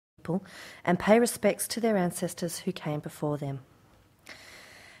people and pay respects to their ancestors who came before them.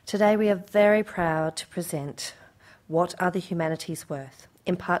 Today we are very proud to present What Are the Humanities Worth?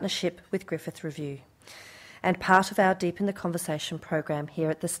 In partnership with Griffith Review, and part of our Deep in the Conversation program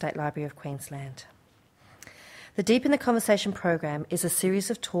here at the State Library of Queensland. The Deep in the Conversation program is a series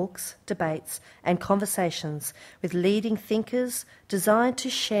of talks, debates and conversations with leading thinkers designed to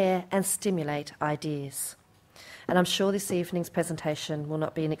share and stimulate ideas. And I'm sure this evening's presentation will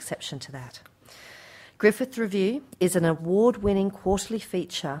not be an exception to that. Griffith Review is an award-winning quarterly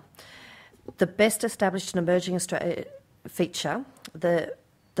feature, the best established and emerging feature,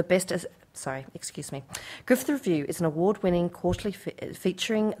 Griffith Review is an award-winning quarterly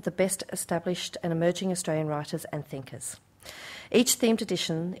featuring the best established and emerging Australian writers and thinkers. Each themed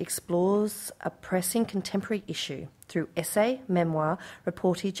edition explores a pressing contemporary issue through essay, memoir,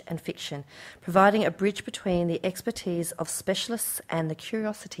 reportage and fiction, providing a bridge between the expertise of specialists and the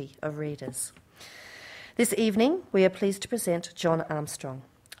curiosity of readers. This evening, we are pleased to present John Armstrong,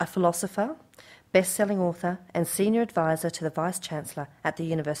 a philosopher, best-selling author and senior advisor to the Vice Chancellor at the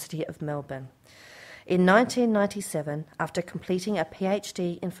University of Melbourne. In 1997, after completing a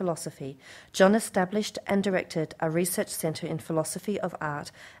PhD in philosophy, John established and directed a research centre in philosophy of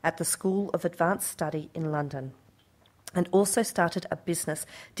art at the School of Advanced Study in London, and also started a business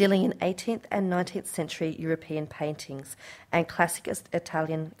dealing in 18th and 19th century European paintings and classic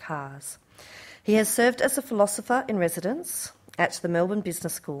Italian cars. He has served as a philosopher in residence at the Melbourne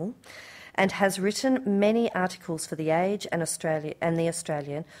Business School and has written many articles for The Age and The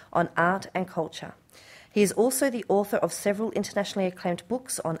Australian on art and culture. He is also the author of several internationally acclaimed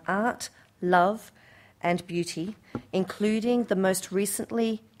books on art, love and beauty, including the most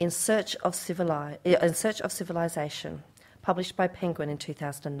recently In Search of Civilization, published by Penguin in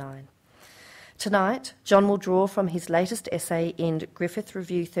 2009. Tonight, John will draw from his latest essay in Griffith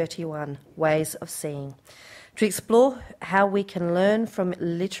Review 31, Ways of Seeing, to explore how we can learn from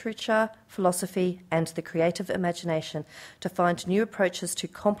literature, philosophy and the creative imagination to find new approaches to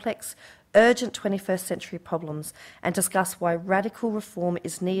complex, urgent 21st century problems and discuss why radical reform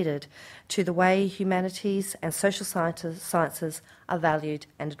is needed to the way humanities and social sciences are valued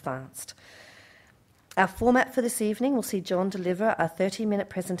and advanced. Our format for this evening will see John deliver a 30-minute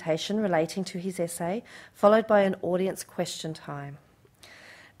presentation relating to his essay, followed by an audience question time.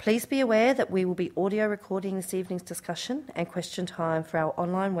 Please be aware that we will be audio recording this evening's discussion and question time for our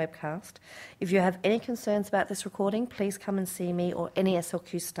online webcast. If you have any concerns about this recording, please come and see me or any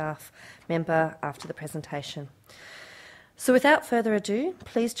SLQ staff member after the presentation. So without further ado,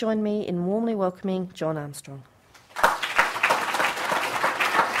 please join me in warmly welcoming John Armstrong.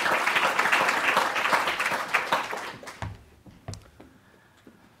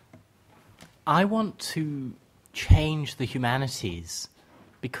 I want to change the humanities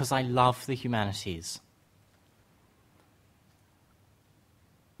because I love the humanities.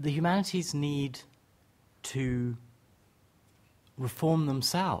 The humanities need to reform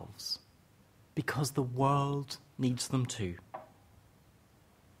themselves because the world needs them to.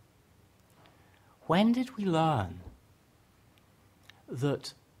 When did we learn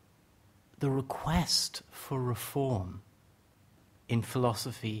that the request for reform in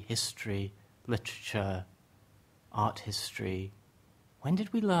philosophy, history, literature, art history, when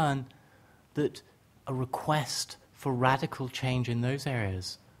did we learn that a request for radical change in those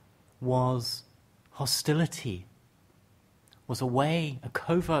areas was hostility, was a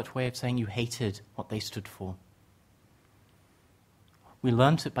covert way of saying you hated what they stood for? We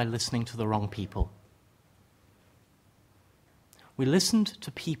learnt it by listening to the wrong people. We listened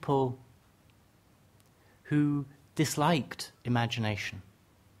to people who disliked imagination,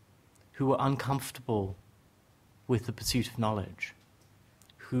 who were uncomfortable with the pursuit of knowledge,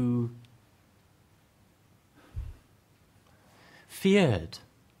 who feared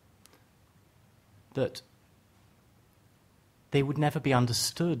that they would never be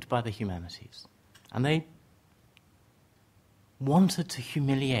understood by the humanities. And they wanted to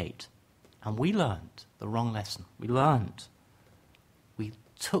humiliate. And we learned the wrong lesson. We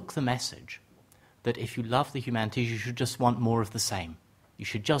took the message that if you love the humanities, you should just want more of the same. You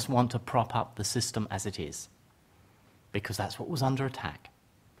should just want to prop up the system as it is, because that's what was under attack.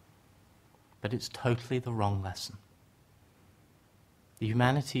 But it's totally the wrong lesson. The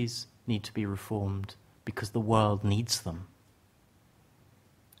humanities need to be reformed because the world needs them.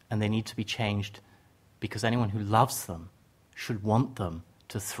 And they need to be changed because anyone who loves them should want them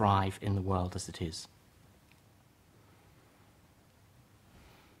to thrive in the world as it is.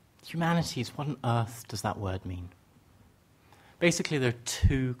 Humanities, what on earth does that word mean? Basically, there are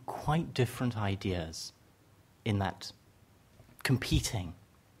two quite different ideas in that competing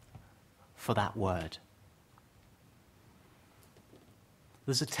for that word.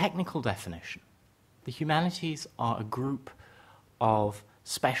 There's a technical definition. The humanities are a group of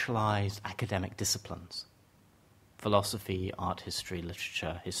specialized academic disciplines. Philosophy, art history,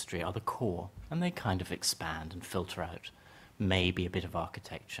 literature, history are the core, and they kind of expand and filter out maybe a bit of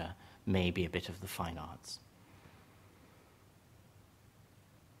architecture, maybe a bit of the fine arts.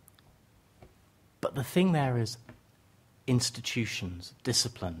 But the thing there is institutions,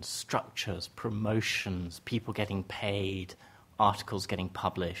 disciplines, structures, promotions, people getting paid, articles getting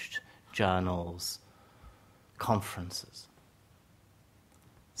published, journals, conferences.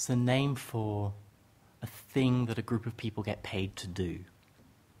 It's the name for a thing that a group of people get paid to do.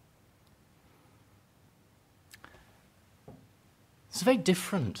 It's a very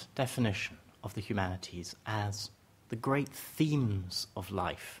different definition of the humanities as the great themes of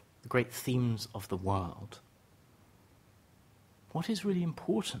life, the great themes of the world. What is really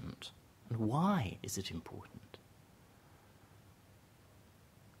important, and why is it important?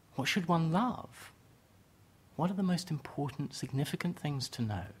 What should one love? What are the most important, significant things to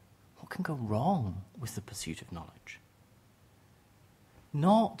know? What can go wrong with the pursuit of knowledge?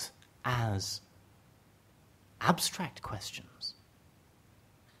 Not as abstract questions,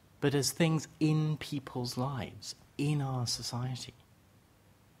 but as things in people's lives, in our society.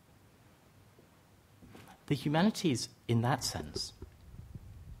 The humanities, in that sense,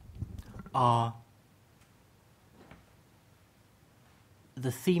 are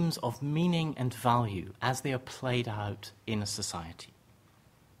the themes of meaning and value as they are played out in a society.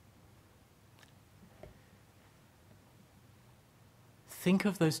 Think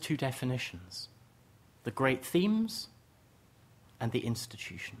of those two definitions, the great themes and the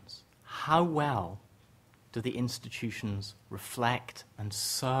institutions. How well do the institutions reflect and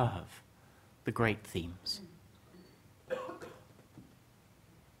serve the great themes?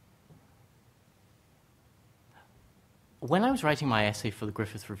 When I was writing my essay for the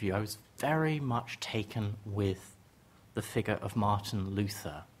Griffith Review, I was very much taken with the figure of Martin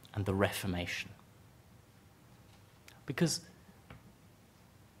Luther and the Reformation. Because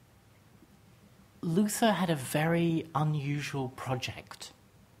Luther had a very unusual project.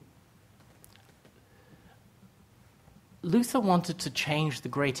 Luther wanted to change the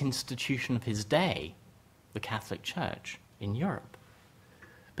great institution of his day, the Catholic Church in Europe.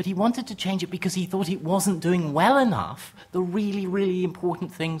 But he wanted to change it because he thought it wasn't doing well enough the really, really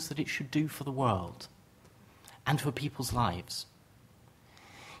important things that it should do for the world and for people's lives.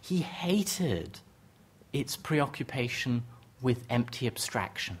 He hated its preoccupation with empty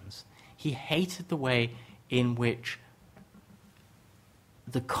abstractions. He hated the way in which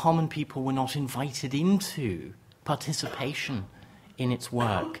the common people were not invited into participation in its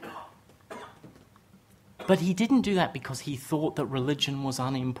work. But he didn't do that because he thought that religion was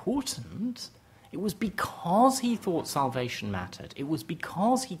unimportant. It was because he thought salvation mattered. It was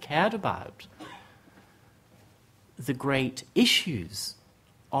because he cared about the great issues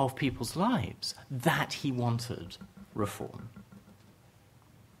of people's lives that he wanted reform.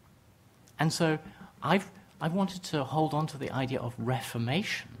 And so I wanted to hold on to the idea of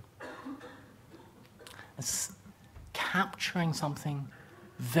reformation as capturing something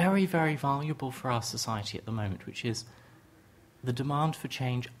very, very valuable for our society at the moment, which is the demand for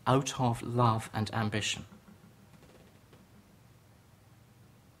change out of love and ambition.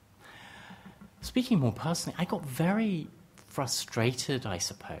 Speaking more personally, I got very frustrated, I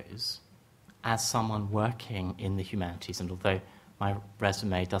suppose, as someone working in the humanities, and although my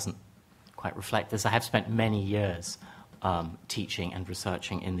resume doesn't quite reflect this, I have spent many years teaching and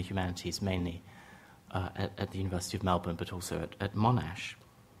researching in the humanities, mainly at the University of Melbourne, but also at Monash.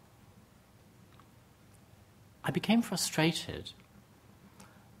 I became frustrated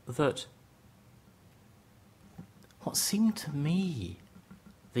that what seemed to me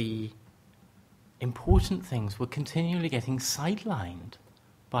the important things were continually getting sidelined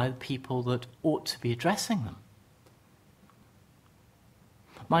by the people that ought to be addressing them.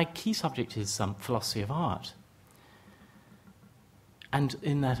 My key subject is philosophy of art. And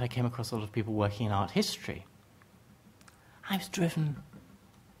in that I came across a lot of people working in art history. I was driven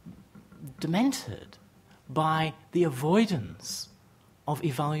demented by the avoidance of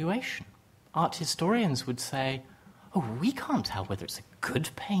evaluation. Art historians would say, oh, we can't tell whether it's a good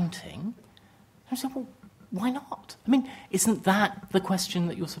painting. I said, well, why not? I mean, isn't that the question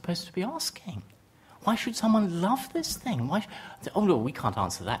that you're supposed to be asking? Why should someone love this thing? Oh, no, we can't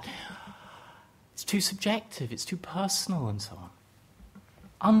answer that. It's too subjective, it's too personal, and so on.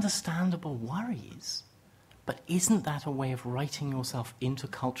 Understandable worries, but isn't that a way of writing yourself into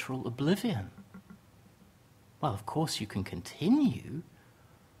cultural oblivion? Well, of course you can continue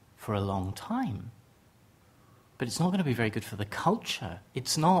for a long time. But it's not going to be very good for the culture.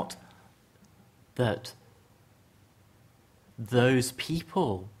 It's not that those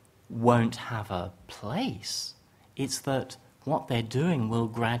people won't have a place. It's that what they're doing will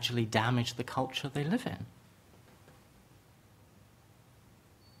gradually damage the culture they live in.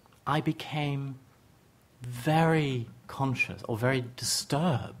 I became very conscious or very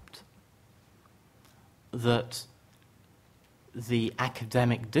disturbed that the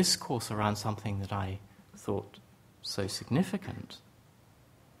academic discourse around something that I thought so significant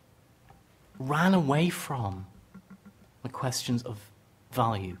ran away from the questions of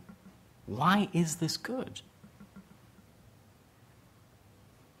value. Why is this good?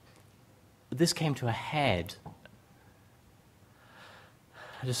 This came to a head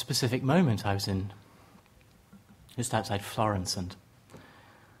at a specific moment. I was in just outside Florence, and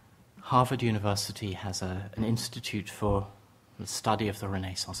Harvard University has an institute for the study of the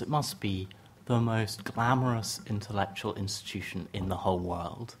Renaissance. It must be the most glamorous intellectual institution in the whole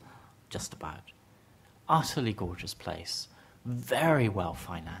world, just about. Utterly gorgeous place, very well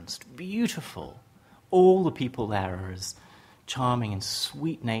financed, beautiful. All the people there are as charming and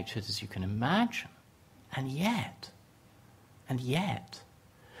sweet-natured as you can imagine. And yet,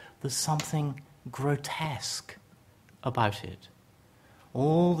 there's something grotesque about it.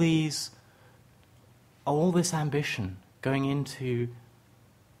 All this ambition going into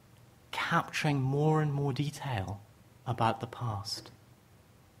capturing more and more detail about the past,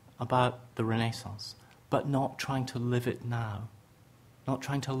 about the Renaissance, but not trying to live it now, not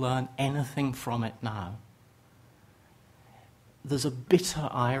trying to learn anything from it now. There's a bitter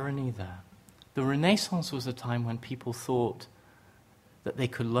irony there. The Renaissance was a time when people thought that they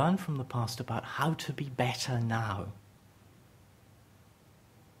could learn from the past about how to be better now.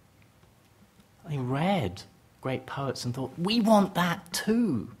 They read great poets and thought, we want that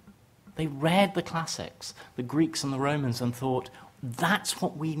too. They read the classics, the Greeks and the Romans, and thought, that's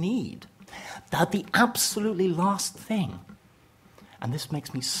what we need. That the absolutely last thing, and this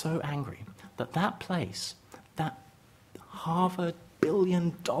makes me so angry, that place, that Harvard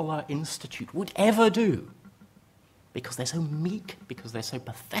billion-dollar institute would ever do, because they're so meek, because they're so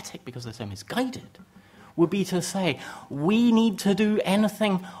pathetic, because they're so misguided, would be to say, we need to do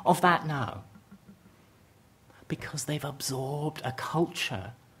anything of that now. Because they've absorbed a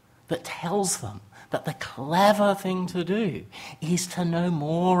culture that tells them that the clever thing to do is to know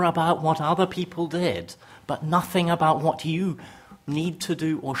more about what other people did, but nothing about what you need to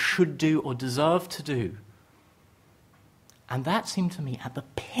do or should do or deserve to do. And that seemed to me at the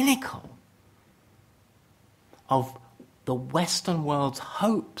pinnacle of the Western world's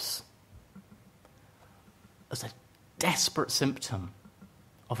hopes as a desperate symptom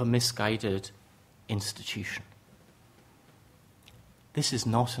of a misguided institution. This is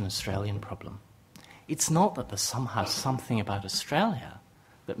not an Australian problem. It's not that there's somehow something about Australia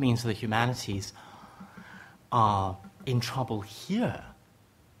that means the humanities are in trouble here.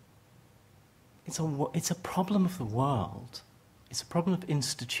 It's a problem of the world. It's a problem of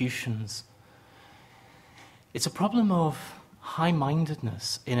institutions. It's a problem of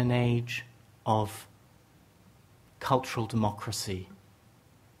high-mindedness in an age of cultural democracy.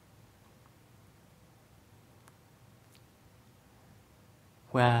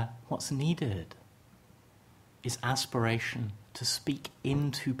 Where what's needed is aspiration to speak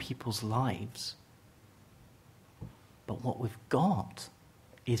into people's lives. But what we've got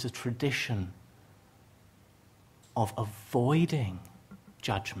is a tradition of avoiding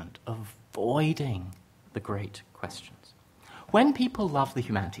judgment, avoiding the great questions. When people love the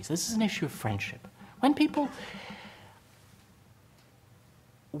humanities, this is an issue of friendship. When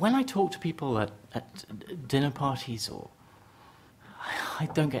I talk to people at dinner parties, or I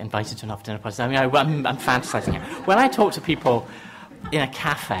don't get invited to enough dinner parties. I mean, I'm fantasizing here. When I talk to people in a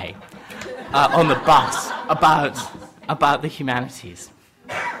cafe on the bus about the humanities,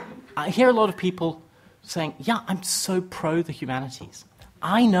 I hear a lot of people saying, yeah, I'm so pro the humanities.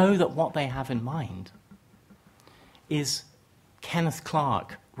 I know that what they have in mind is Kenneth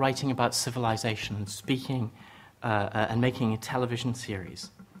Clark writing about civilization and speaking and making a television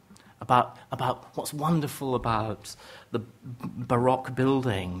series about what's wonderful about the Baroque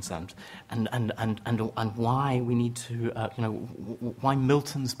buildings and why we need to, why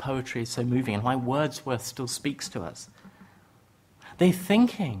Milton's poetry is so moving and why Wordsworth still speaks to us. They're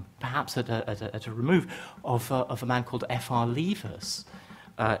thinking, perhaps at a remove, of a man called F.R. Leavis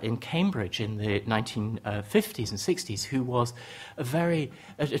in Cambridge in the 1950s and 60s, who was a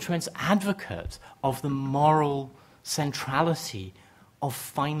tremendous advocate of the moral centrality of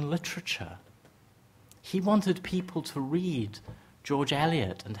fine literature. He wanted people to read George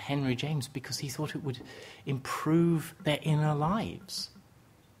Eliot and Henry James because he thought it would improve their inner lives.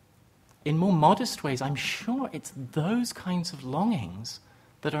 In more modest ways, I'm sure it's those kinds of longings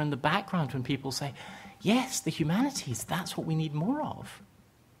that are in the background when people say, yes, the humanities, that's what we need more of.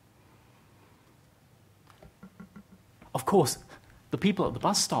 Of course, the people at the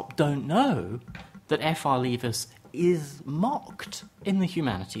bus stop don't know that F.R. Leavis is mocked in the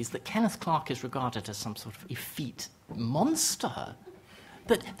humanities, that Kenneth Clarke is regarded as some sort of effete monster.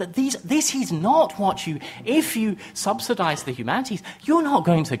 That this is not what you... If you subsidise the humanities, you're not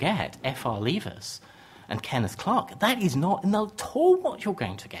going to get F.R. Leavis and Kenneth Clarke. That is not at all what you're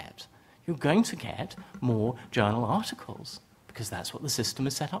going to get. You're going to get more journal articles, because that's what the system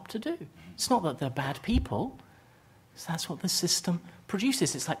is set up to do. It's not that they're bad people. That's what the system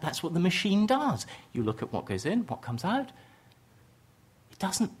produces. It's like that's what the machine does. You look at what goes in, what comes out. It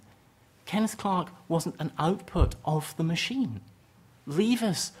doesn't... Kenneth Clarke wasn't an output of the machine.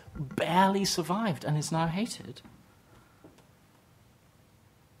 Leavis barely survived and is now hated.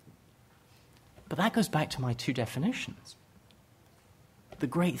 But that goes back to my two definitions. The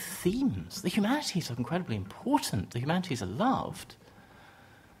great themes. The humanities are incredibly important. The humanities are loved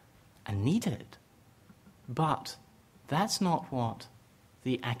and needed. But that's not what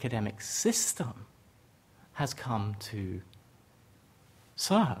the academic system has come to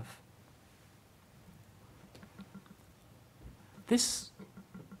serve. This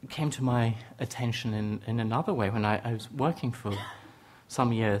came to my attention in another way when I was working for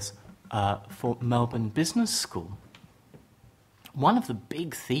some years for Melbourne Business School. One of the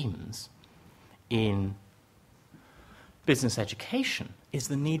big themes in business education is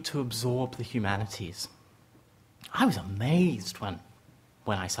the need to absorb the humanities. I was amazed when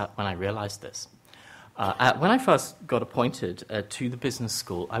I realized this. When I first got appointed to the business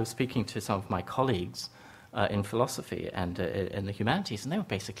school, I was speaking to some of my colleagues in philosophy and in the humanities, and they were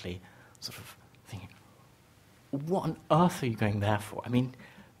basically sort of thinking, what on earth are you going there for? I mean,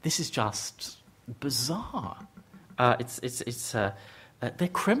 this is just bizarre. They're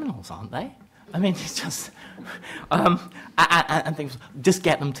criminals, aren't they? I mean, it's just... and things, just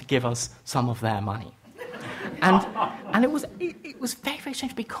get them to give us some of their money. And it was very, very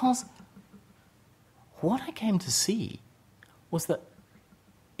strange, because what I came to see was that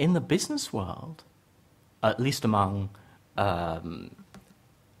in the business world, at least among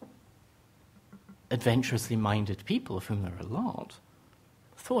adventurously minded people, of whom there are a lot,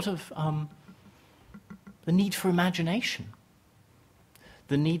 thought of the need for imagination,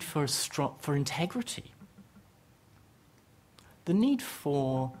 the need for integrity, the need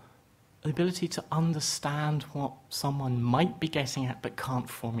for the ability to understand what someone might be getting at but can't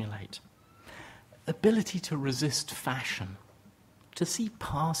formulate, ability to resist fashion, to see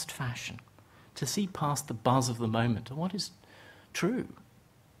past fashion, to see past the buzz of the moment and what is true,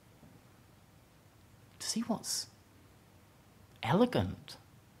 to see what's elegant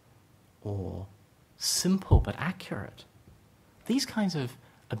or simple but accurate. These kinds of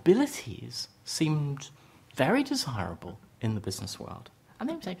abilities seemed very desirable in the business world. And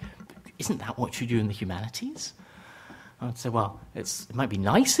they would say, isn't that what you do in the humanities? I would say, well, it might be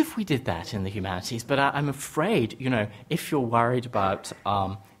nice if we did that in the humanities, but I'm afraid, if you're worried about,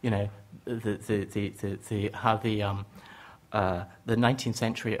 how the 19th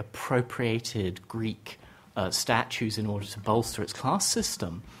century appropriated Greek statues in order to bolster its class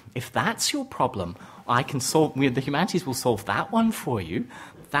system, if that's your problem, the humanities will solve that one for you.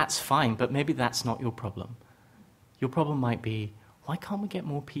 That's fine, but maybe that's not your problem. Your problem might be, why can't we get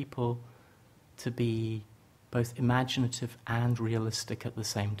more people to be both imaginative and realistic at the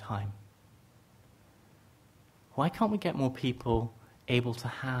same time? Why can't we get more people able to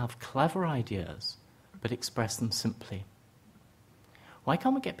have clever ideas but express them simply? Why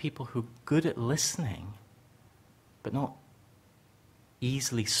can't we get people who are good at listening but not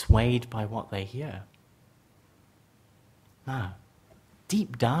easily swayed by what they hear? Now,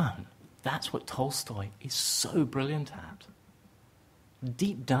 deep down, that's what Tolstoy is so brilliant at.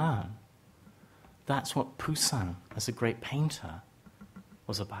 Deep down, that's what Poussin, as a great painter,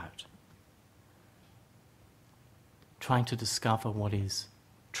 was about. Trying to discover what is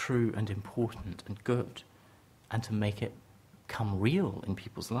true and important and good, and to make it come real in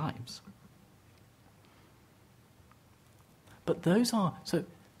people's lives. But so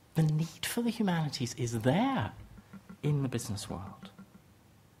the need for the humanities is there in the business world.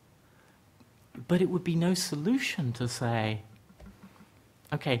 But it would be no solution to say,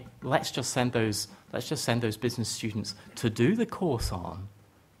 okay, let's just send those business students to do the course on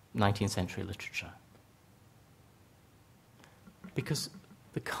 19th century literature. Because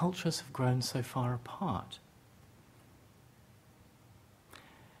the cultures have grown so far apart.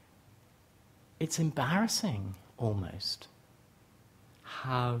 it's embarrassing, almost,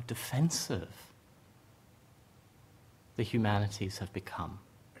 how defensive the humanities have become.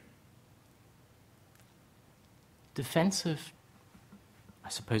 Defensive, I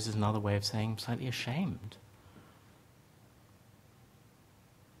suppose, is another way of saying slightly ashamed.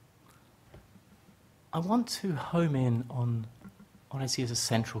 I want to home in on what I see as a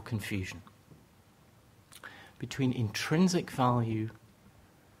central confusion between intrinsic value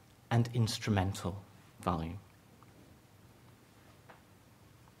and instrumental value.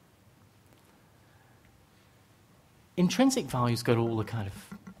 Intrinsic value's got all the kind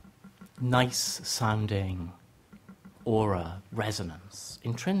of nice-sounding aura, resonance.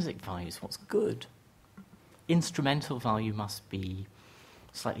 Intrinsic value is what's good. Instrumental value must be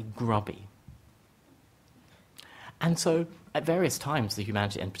slightly grubby. And so, at various times, the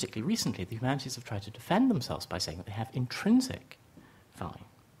humanities, and particularly recently, the humanities have tried to defend themselves by saying that they have intrinsic value.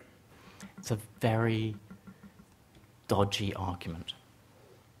 It's a very dodgy argument.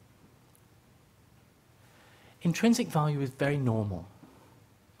 Intrinsic value is very normal.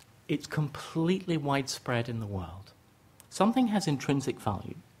 It's completely widespread in the world. Something has intrinsic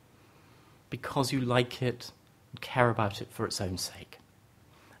value because you like it and care about it for its own sake.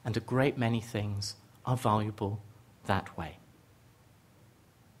 And a great many things are valuable that way.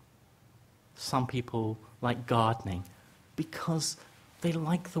 Some people like gardening because they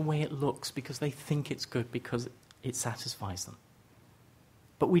like the way it looks, because they think it's good, because it satisfies them.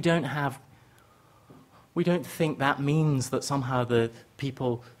 But we don't think that means that somehow the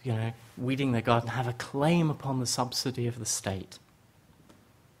people, weeding their garden have a claim upon the subsidy of the state.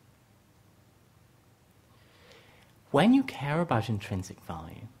 When you care about intrinsic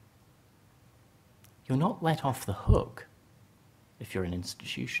value, you're not let off the hook if you're an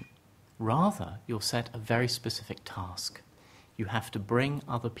institution. Rather, you're set a very specific task. You have to bring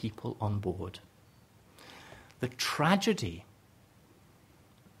other people on board. The tragedy,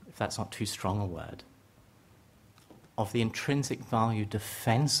 if that's not too strong a word, of the intrinsic value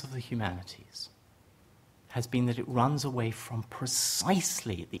defense of the humanities has been that it runs away from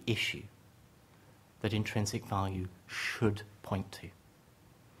precisely the issue that intrinsic value should point to.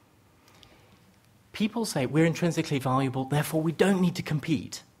 People say we're intrinsically valuable, therefore we don't need to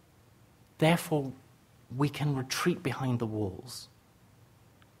compete. Therefore we can retreat behind the walls.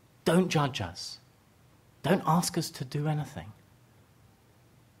 Don't judge us. Don't ask us to do anything.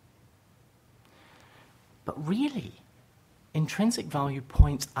 But really, intrinsic value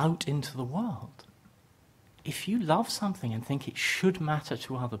points out into the world. If you love something and think it should matter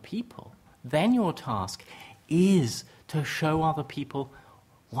to other people, then your task is to show other people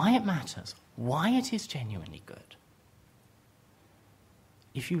why it matters, why it is genuinely good.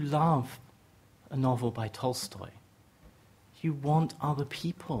 If you love a novel by Tolstoy, you want other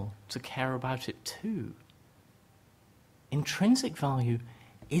people to care about it too. Intrinsic value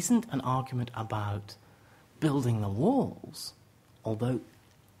isn't an argument about building the walls, although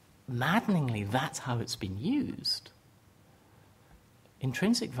maddeningly that's how it's been used.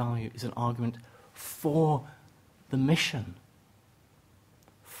 Intrinsic value is an argument for the mission,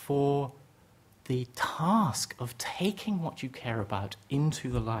 for the task of taking what you care about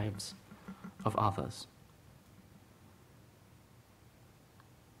into the lives of others.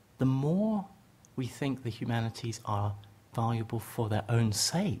 The more we think the humanities are valuable for their own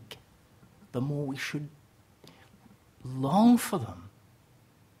sake, the more we should long for them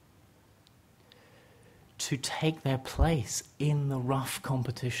to take their place in the rough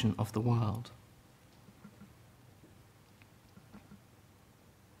competition of the world.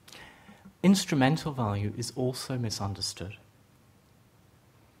 Instrumental value is also misunderstood.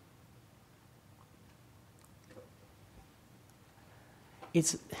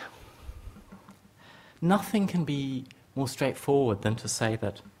 Nothing can be more straightforward than to say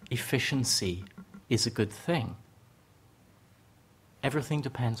that efficiency is a good thing. Everything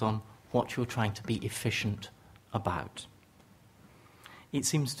depends on what you're trying to be efficient about. It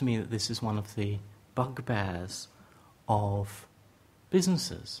seems to me that this is one of the bugbears of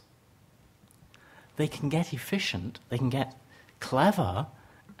businesses. They can get efficient, they can get clever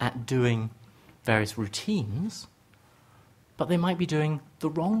at doing various routines, but they might be doing the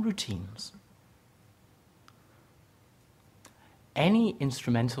wrong routines. Any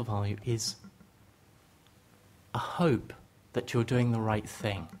instrumental value is a hope that you're doing the right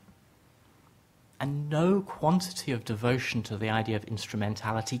thing. And no quantity of devotion to the idea of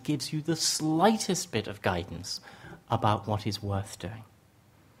instrumentality gives you the slightest bit of guidance about what is worth doing.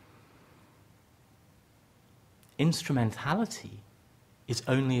 Instrumentality is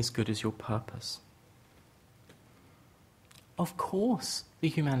only as good as your purpose. Of course, the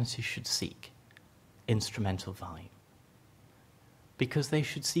humanities should seek instrumental value. Because they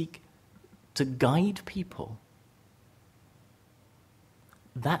should seek to guide people.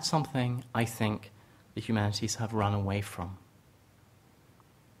 That's something I think the humanities have run away from.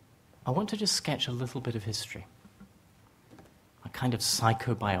 I want to just sketch a little bit of history, a kind of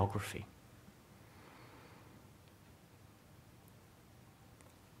psychobiography.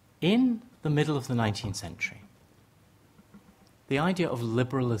 In the middle of the 19th century, the idea of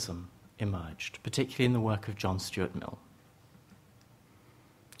liberalism emerged, particularly in the work of John Stuart Mill.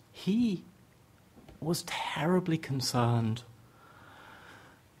 He was terribly concerned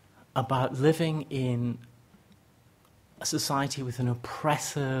about living in a society with an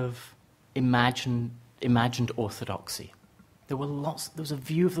oppressive, imagined orthodoxy. There was a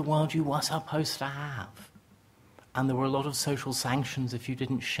view of the world you were supposed to have. And there were a lot of social sanctions if you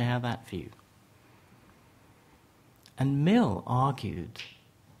didn't share that view. And Mill argued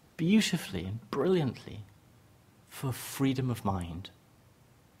beautifully and brilliantly for freedom of mind.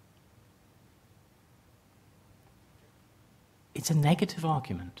 It's a negative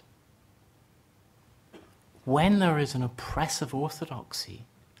argument. When there is an oppressive orthodoxy,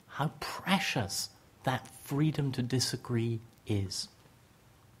 how precious that freedom to disagree is.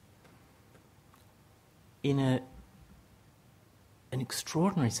 In an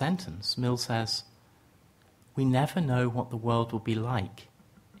extraordinary sentence, Mill says, "We never know what the world will be like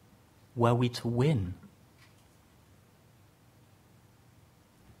were we to win."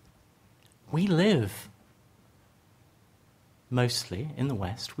 We live, mostly in the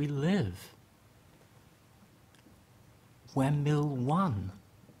West, we live where Mill won.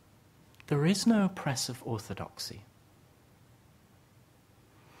 There is no oppressive orthodoxy.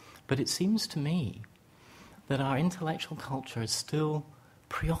 But it seems to me that our intellectual culture is still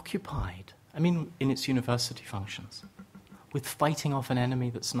preoccupied, in its university functions, with fighting off an enemy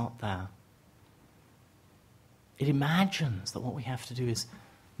that's not there. It imagines that what we have to do is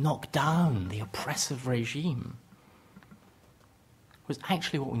knock down the oppressive regime. Whereas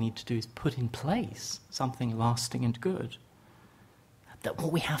actually what we need to do is put in place something lasting and good. That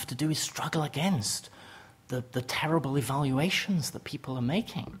what we have to do is struggle against the terrible evaluations that people are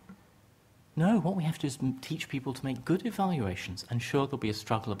making. No, what we have to do is teach people to make good evaluations, and sure, there'll be a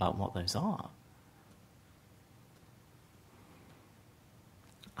struggle about what those are.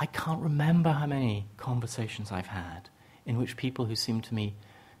 I can't remember how many conversations I've had in which people who seem to me,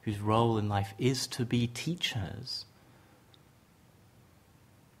 whose role in life is to be teachers,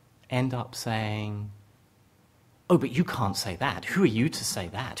 end up saying, "Oh, but you can't say that. Who are you to say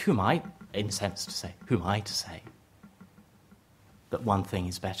that? Who am I, in a sense, to say? Who am I to say that one thing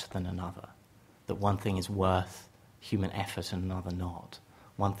is better than another? That one thing is worth human effort and another not?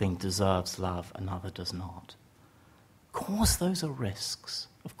 One thing deserves love, another does not?" Of course those are risks.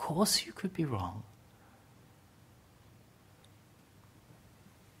 Of course you could be wrong.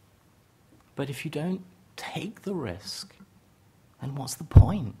 But if you don't take the risk, then what's the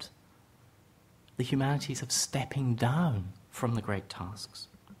point? The humanities of stepping down from the great tasks.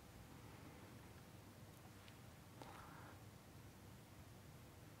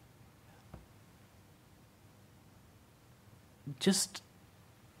 Just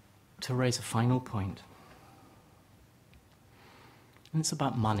to raise a final point, and it's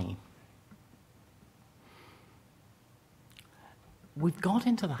about money. We've got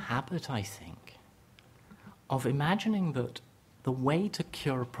into the habit, I think, of imagining that the way to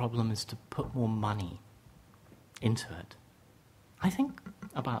cure a problem is to put more money into it. I think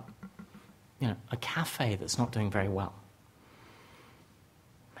about, a cafe that's not doing very well.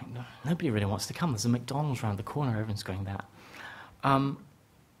 Nobody really wants to come. There's a McDonald's around the corner. Everyone's going there.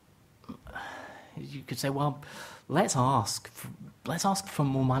 You could say, well, let's ask for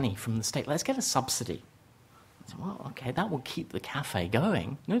more money from the state. Let's get a subsidy. So, well, okay, that will keep the cafe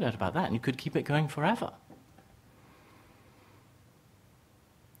going. No doubt about that. And you could keep it going forever.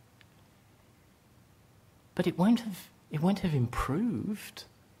 But it won't have improved.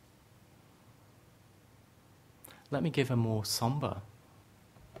 Let me give a more somber,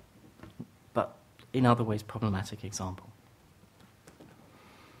 but in other ways problematic example.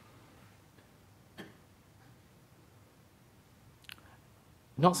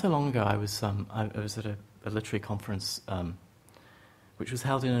 Not so long ago, I was at a literary conference which was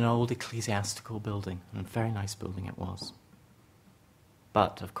held in an old ecclesiastical building, and a very nice building it was.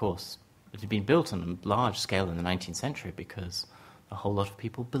 But, of course, it had been built on a large scale in the 19th century because a whole lot of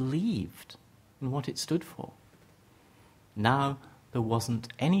people believed in what it stood for. Now there wasn't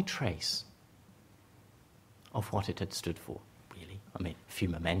any trace of what it had stood for, really. A few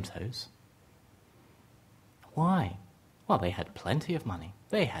mementos. Why? Well, they had plenty of money.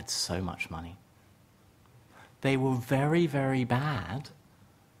 They had so much money. they were very, very bad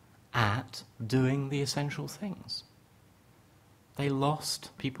at doing the essential things. They lost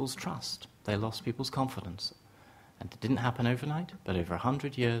people's trust. They lost people's confidence. And it didn't happen overnight, but over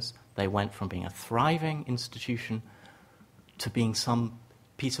 100 years, they went from being a thriving institution to being some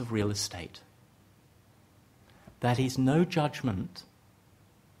piece of real estate. That is no judgment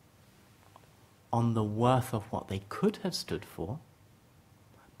on the worth of what they could have stood for,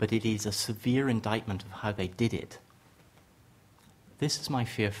 but it is a severe indictment of how they did it. This is my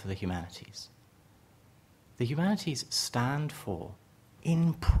fear for the humanities. The humanities stand for,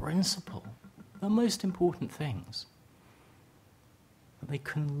 in principle, the most important things. But they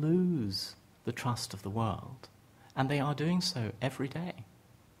can lose the trust of the world, and they are doing so every day.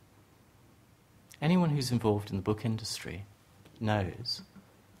 Anyone who's involved in the book industry knows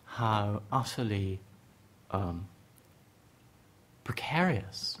how utterly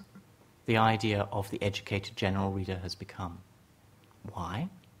precarious the idea of the educated general reader has become. Why?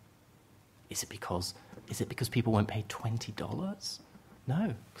 Is it because people won't pay $20?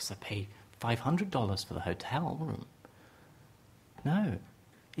 No, because they pay $500 for the hotel room. No,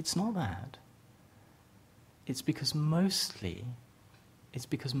 it's not that. It's because mostly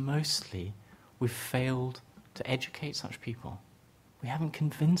we've failed to educate such people. We haven't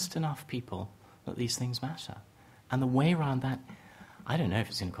convinced enough people that these things matter. And the way around that, I don't know if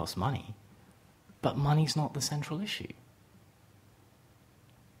it's going to cost money, but money's not the central issue.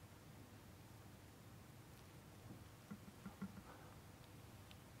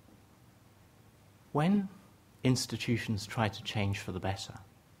 When institutions try to change for the better,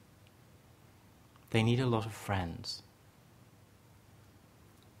 they need a lot of friends.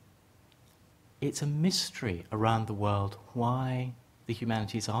 It's a mystery around the world why the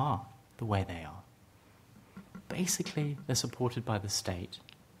humanities are the way they are. Basically, they're supported by the state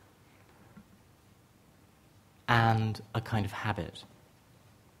and a kind of habit.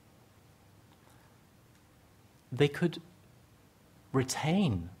 They could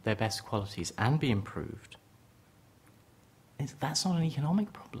retain their best qualities and be improved. That's not an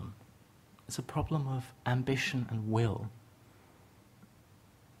economic problem. It's a problem of ambition and will.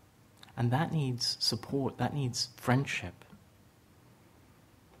 And that needs support, that needs friendship.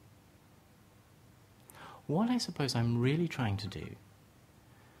 What I suppose I'm really trying to do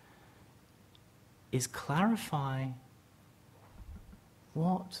is clarify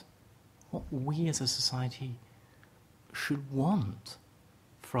what we as a society should want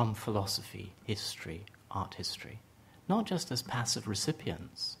from philosophy, history, art history, not just as passive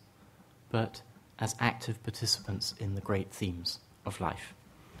recipients, but as active participants in the great themes of life.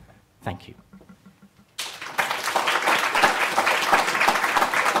 Thank you.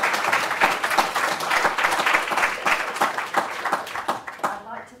 I'd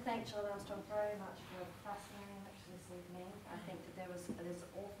like to thank John Armstrong very much for a fascinating lecture this evening. I think that there's an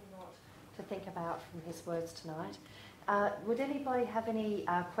awful lot to think about from his words tonight. Would anybody have any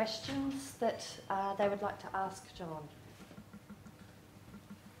questions that they would like to ask John?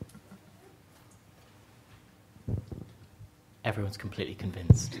 Everyone's completely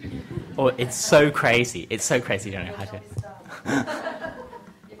convinced. It's so crazy. It's so crazy, you don't know how to...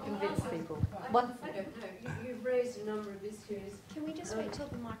 You've convinced people. I don't know. You've raised a number of issues. Can we just wait till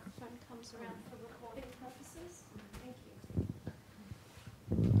the microphone comes around for recording purposes?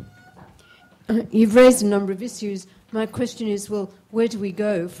 Thank you. You've raised a number of issues. My question is, well, where do we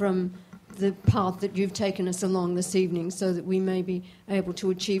go from the path that you've taken us along this evening so that we may be able to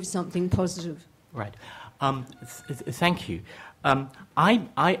achieve something positive? Right. Thank you.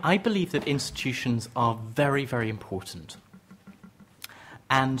 I believe that institutions are very, very important.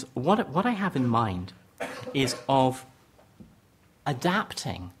 And what I have in mind is of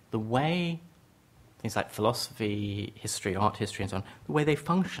adapting the way things like philosophy, history, art history, and so on, the way they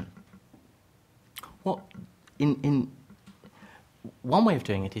function. In one way of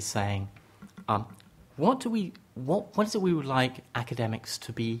doing it is saying, what is it we would like academics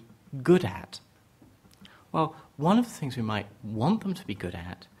to be good at? Well, one of the things we might want them to be good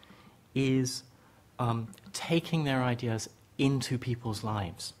at is taking their ideas into people's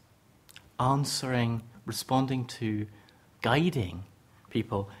lives, answering, responding to, guiding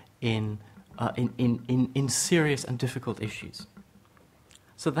people in serious and difficult issues.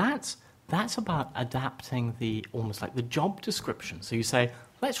 So that's about adapting almost like the job description. So you say,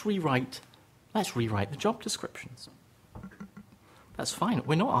 let's rewrite the job descriptions. That's fine.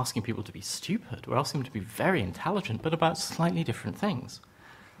 We're not asking people to be stupid. We're asking them to be very intelligent, but about slightly different things.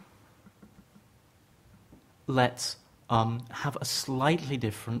 Let's have a slightly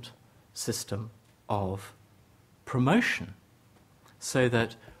different system of promotion so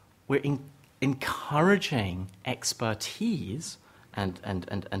that we're encouraging expertise and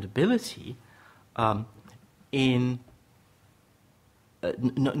ability in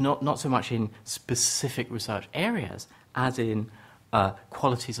not so much in specific research areas as in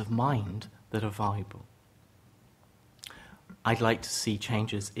qualities of mind that are valuable. I'd like to see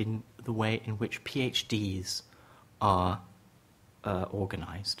changes in the way in which PhDs are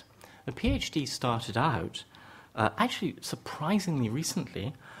organised. A PhD started out, actually surprisingly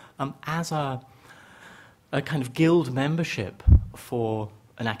recently, as a kind of guild membership for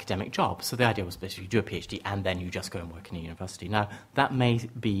an academic job. So the idea was basically you do a PhD and then you just go and work in a university. Now, that may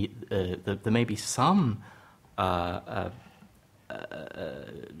be, there may be some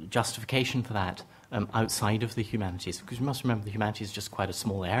justification for that outside of the humanities, because you must remember the humanities is just quite a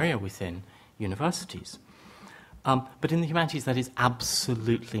small area within universities. But in the humanities, that is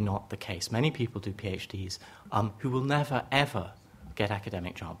absolutely not the case. Many people do PhDs who will never, ever get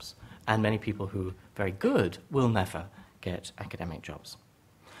academic jobs, and many people who are very good will never get academic jobs.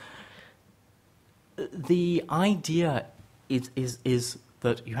 The idea is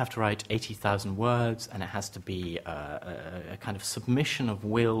that you have to write 80,000 words, and it has to be a kind of submission of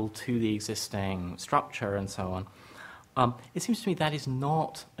will to the existing structure and so on. It seems to me that is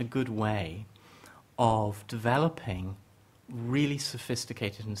not a good way of developing really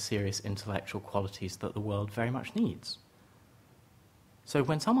sophisticated and serious intellectual qualities that the world very much needs. So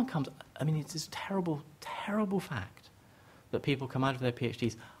when someone comes, I mean, it's this terrible, terrible fact that people come out of their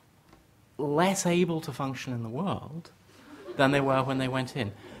PhDs less able to function in the world than they were when they went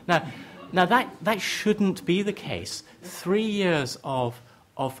in. Now that shouldn't be the case. 3 years of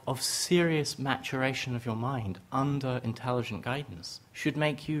serious maturation of your mind under intelligent guidance should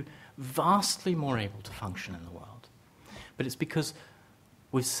make you vastly more able to function in the world. But it's because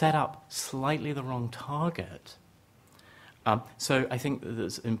we've set up slightly the wrong target. So I think that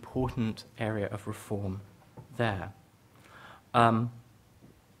there's an important area of reform there.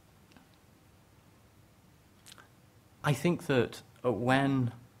 I think that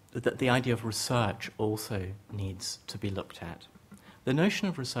that the idea of research also needs to be looked at. The notion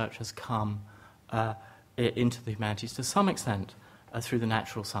of research has come into the humanities to some extent through the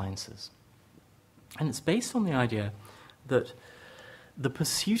natural sciences. And it's based on the idea that the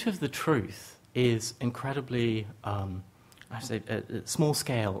pursuit of the truth is incredibly small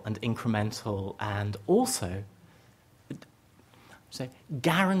scale and incremental, and also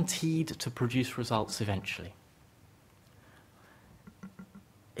guaranteed to produce results eventually.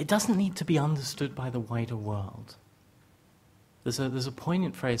 It doesn't need to be understood by the wider world. There's a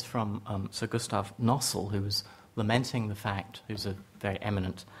poignant phrase from Sir Gustav Nossel, who was lamenting the fact, who's a very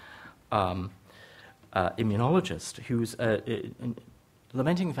eminent immunologist, who was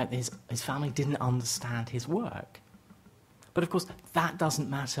lamenting the fact that his family didn't understand his work. But of course, that doesn't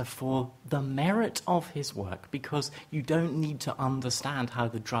matter for the merit of his work, because you don't need to understand how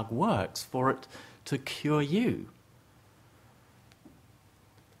the drug works for it to cure you.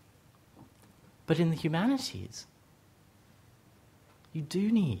 But in the humanities, you do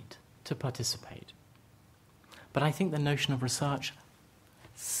need to participate. But I think the notion of research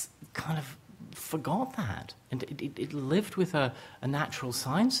kind of forgot that. And it lived with a natural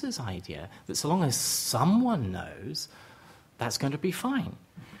sciences idea that so long as someone knows, that's going to be fine.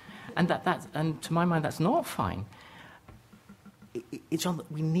 And and to my mind, that's not fine. It's on,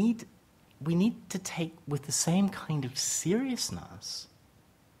 we need to take with the same kind of seriousness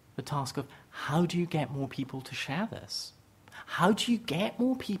the task of how do you get more people to share this? How do you get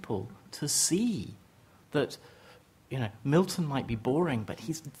more people to see that, Milton might be boring, but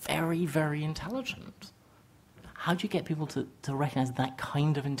he's very, very intelligent? How do you get people to recognize that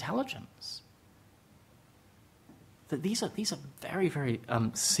kind of intelligence? That these are very, very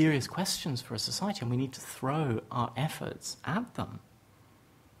serious questions for a society, and we need to throw our efforts at them.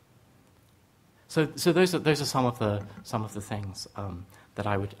 So those are some of the things that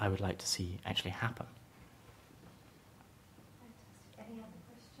I would like to see actually happen. Any other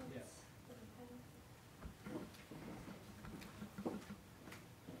questions? Yeah.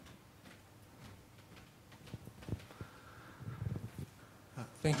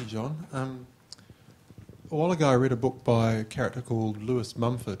 Thank you, John. A while ago I read a book by a character called Lewis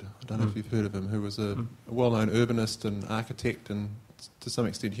Mumford. I don't know if you've heard of him, who was a well-known urbanist and architect and to some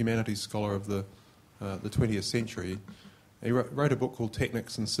extent humanities scholar of the 20th century. He wrote a book called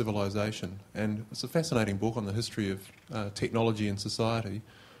Technics and Civilization, and it's a fascinating book on the history of technology and society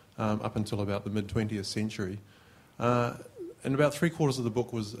up until about the mid-20th century. And about 3/4 of the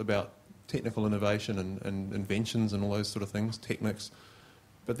book was about technical innovation and inventions and all those sort of things, technics.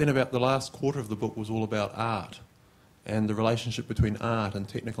 But then about the last quarter of the book was all about art and the relationship between art and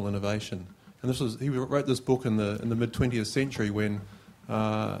technical innovation. And he wrote this book in the mid-20th century when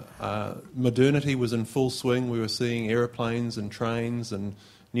modernity was in full swing. We were seeing aeroplanes and trains and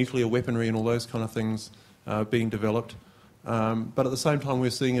nuclear weaponry and all those kind of things being developed. But at the same time, we're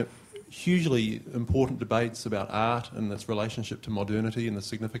seeing hugely important debates about art and its relationship to modernity and the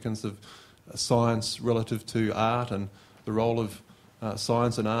significance of science relative to art and the role of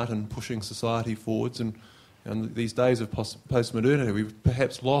science and art in pushing society forwards. And these days of postmodernity, we've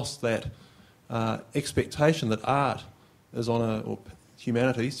perhaps lost that expectation that art is or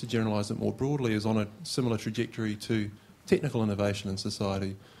humanities, to generalise it more broadly, is on a similar trajectory to technical innovation in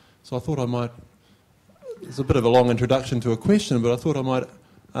society. So I thought I might, it's a bit of a long introduction to a question, but I thought I might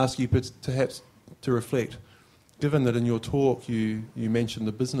ask you perhaps to reflect, given that in your talk you mentioned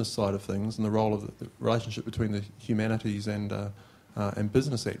the business side of things and the role of the relationship between the humanities and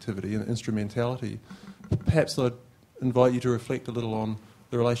business activity and instrumentality, perhaps I'd invite you to reflect a little on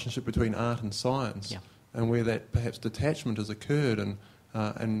the relationship between art and science and where that perhaps detachment has occurred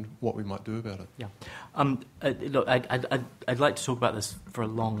and what we might do about it. Yeah. Look, I'd like to talk about this for a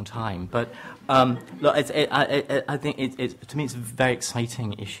long time, but look, I think to me it's a very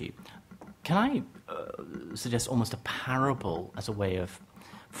exciting issue. Can I suggest almost a parable as a way of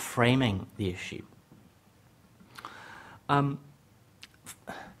framing the issue? Look,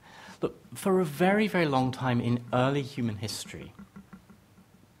 for a very, very long time in early human history,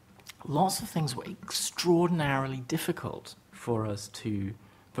 lots of things were extraordinarily difficult for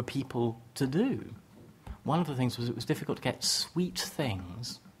people to do. One of the things was it was difficult to get sweet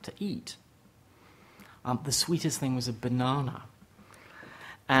things to eat. The sweetest thing was a banana,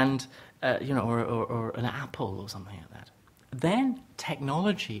 and or an apple or something like that. Then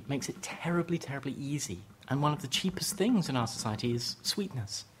technology makes it terribly, terribly easy, and one of the cheapest things in our society is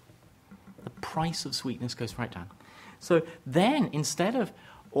sweetness. The price of sweetness goes right down. So then, instead of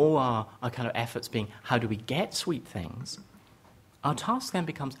all our kind of efforts being how do we get sweet things, our task then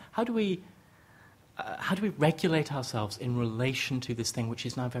becomes how do we regulate ourselves in relation to this thing which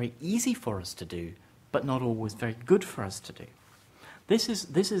is now very easy for us to do, but not always very good for us to do. This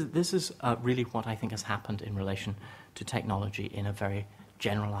is really what I think has happened in relation to technology in a very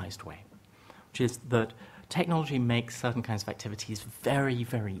generalized way, which is that technology makes certain kinds of activities very,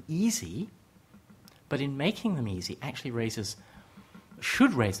 very easy, but in making them easy actually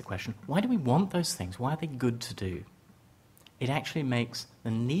should raise the question, why do we want those things? Why are they good to do? It actually makes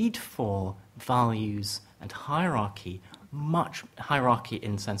the need for values and hierarchy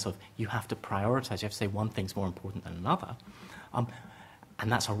in the sense of you have to prioritize, you have to say one thing's more important than another,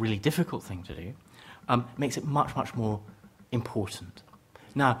 and that's a really difficult thing to do, makes it much, much more important.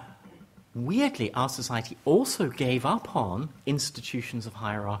 Now, weirdly, our society also gave up on institutions of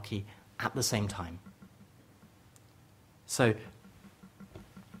hierarchy at the same time. So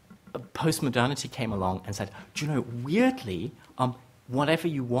postmodernity came along and said, do you know, weirdly, whatever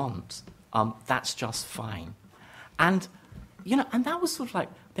you want, that's just fine. And, and that was sort of like,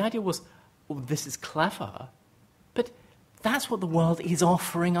 the idea was, well, this is clever, but that's what the world is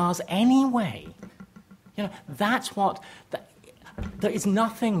offering us anyway. That's what, there is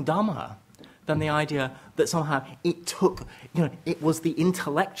nothing dumber than the idea that somehow it was the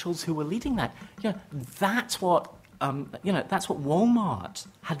intellectuals who were leading that. That's what Walmart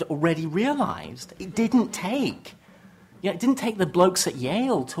had already realized. It didn't take the blokes at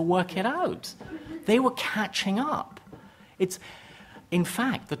Yale to work it out. They were catching up. In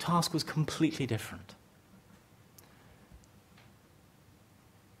fact, the task was completely different.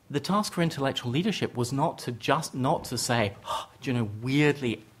 The task for intellectual leadership was not to say,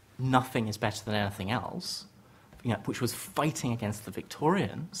 weirdly, nothing is better than anything else, which was fighting against the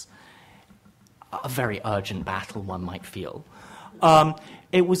Victorians, a very urgent battle, one might feel.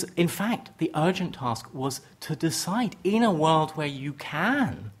 It was, in fact, the urgent task was to decide, in a world where you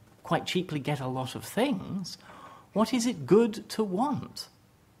can quite cheaply get a lot of things, what is it good to want?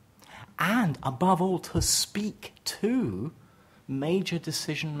 And, above all, to speak to major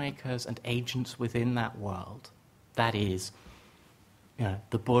decision makers and agents within that world. That is,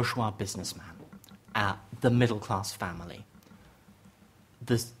 the bourgeois businessman, the middle-class family,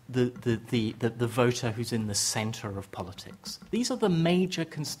 the voter who's in the centre of politics. These are the major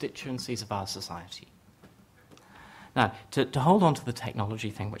constituencies of our society. Now, to hold on to the technology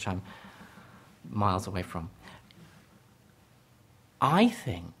thing, which I'm miles away from, I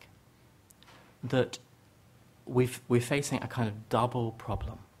think that we're facing a kind of double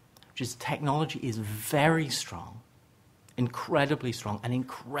problem, which is technology is very strong, incredibly strong, and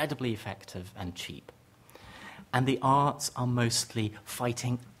incredibly effective and cheap. And the arts are mostly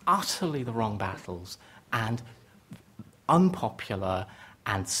fighting utterly the wrong battles and unpopular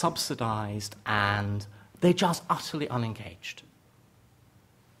and subsidised, and they're just utterly unengaged.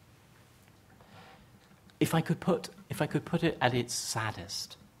 If I could put it at its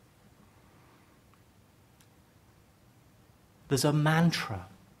saddest, there's a mantra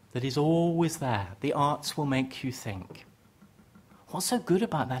that is always there. The arts will make you think. What's so good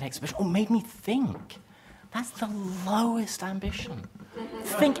about that exhibition? Oh, made me think. That's the lowest ambition.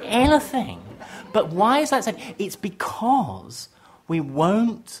 Think anything. But why is that said? It's because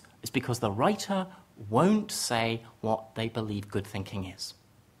it's because the writer won't say what they believe good thinking is.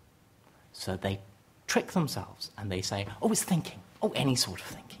 So they trick themselves and they say, oh, it's thinking. Oh, any sort of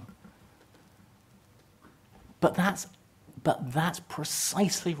thinking. But that's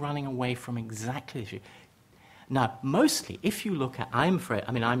precisely running away from exactly the issue. Now, mostly, if you look at, I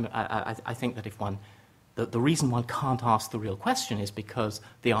think that the reason one can't ask the real question is because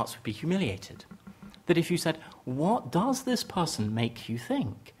the arts would be humiliated. That if you said, what does this person make you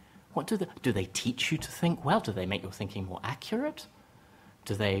think? What do they teach you to think well? Do they make your thinking more accurate?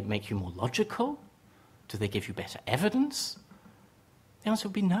 Do they make you more logical? Do they give you better evidence? The answer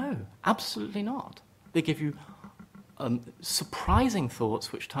would be no, absolutely not. They give you surprising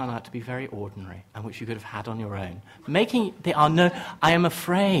thoughts which turn out to be very ordinary and which you could have had on your own. I am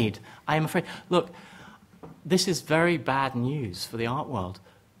afraid. Look, this is very bad news for the art world,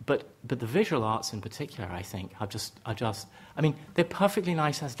 but the visual arts in particular, I think, they're perfectly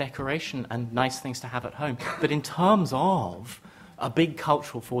nice as decoration and nice things to have at home, but in terms of a big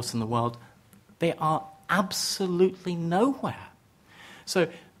cultural force in the world, they are absolutely nowhere. So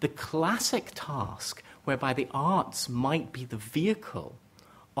the classic task whereby the arts might be the vehicle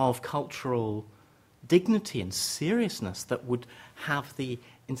of cultural dignity and seriousness that would have the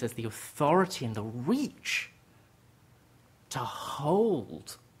authority and the reach to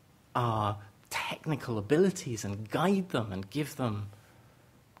hold our technical abilities and guide them and give them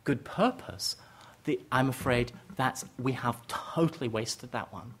good purpose, I'm afraid we have totally wasted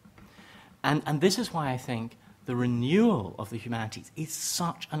that one. And this is why I think the renewal of the humanities is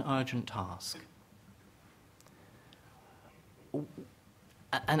such an urgent task.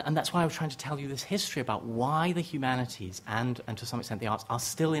 And that's why I was trying to tell you this history about why the humanities and to some extent the arts are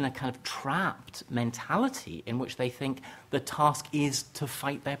still in a kind of trapped mentality in which they think the task is to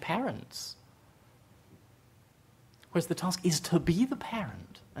fight their parents. Whereas the task is to be the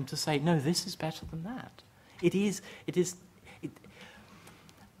parent and to say, no, this is better than that.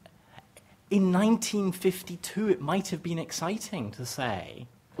 In 1952, it might have been exciting to say,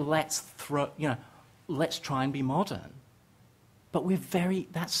 let's try and be modern. But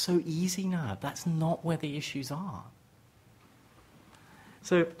that's so easy now. That's not where the issues are.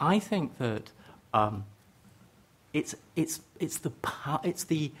 So I think that it's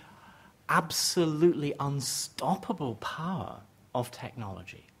the absolutely unstoppable power of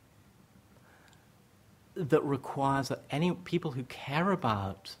technology that requires that any people who care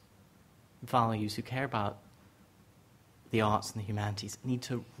about values, who care about the arts and the humanities, need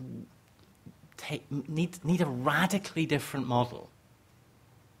a radically different model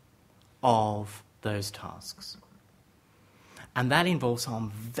of those tasks. And that involves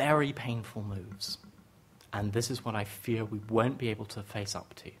some very painful moves. And this is what I fear we won't be able to face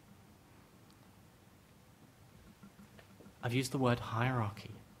up to. I've used the word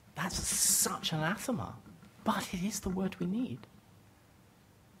hierarchy. That's such anathema, but it is the word we need.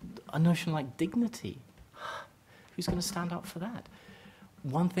 A notion like dignity. Who's going to stand up for that?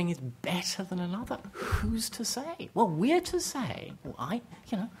 One thing is better than another. Who's to say? Well, we're to say. Well,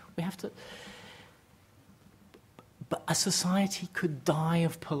 we have to. But a society could die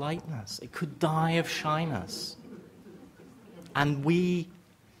of politeness. It could die of shyness. And we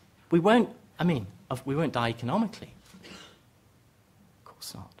won't, we won't die economically. Of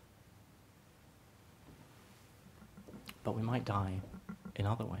course not. But we might die in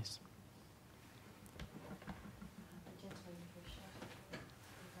other ways.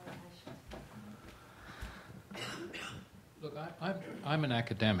 Look, I'm an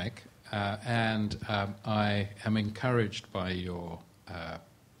academic, and I am encouraged by your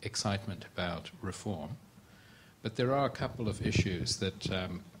excitement about reform. But there are a couple of issues that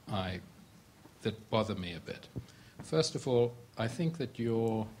that bother me a bit. First of all, I think that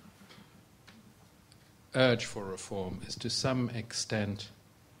your urge for reform is to some extent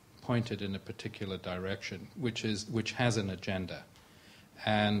pointed in a particular direction, which has an agenda,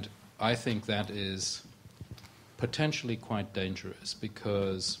 and I think that is potentially quite dangerous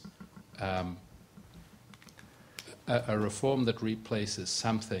because a reform that replaces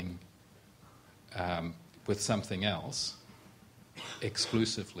something with something else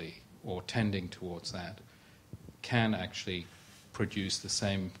exclusively or tending towards that can actually produce the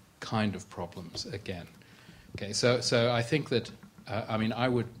same kind of problems again. Okay, so I think that, I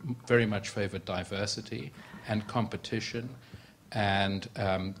would very much favour diversity and competition and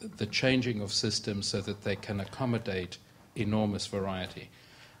the changing of systems so that they can accommodate enormous variety.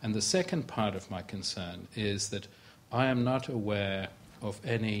 And the second part of my concern is that I am not aware of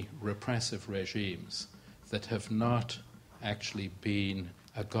any repressive regimes that have not actually been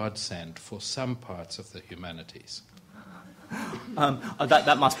a godsend for some parts of the humanities.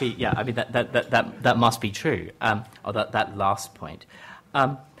 That must be, yeah. I mean, that must be true. That last point.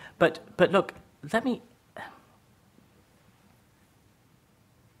 But look, let me.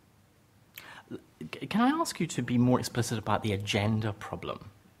 Can I ask you to be more explicit about the agenda problem?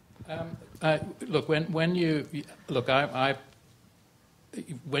 Look, when you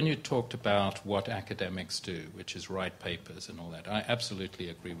talked about what academics do, which is write papers and all that, I absolutely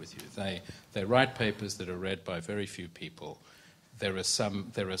agree with you. They write papers that are read by very few people. There are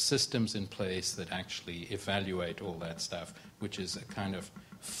systems in place that actually evaluate all that stuff, which is a kind of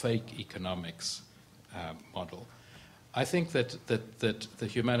fake economics model. I think that the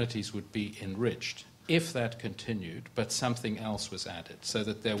humanities would be enriched if that continued, but something else was added, so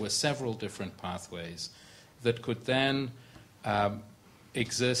that there were several different pathways that could then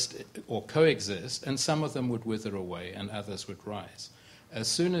exist or coexist, and some of them would wither away and others would rise. As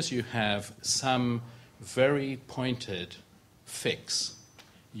soon as you have some very pointed fix,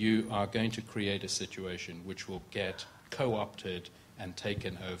 you are going to create a situation which will get co-opted and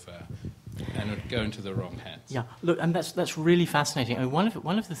taken over and it'll go into the wrong hands. Yeah, look, and that's really fascinating. I mean,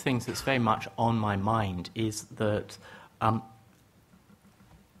 one of the things that's very much on my mind is that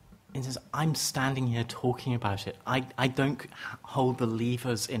instance, I'm standing here talking about it. I don't hold the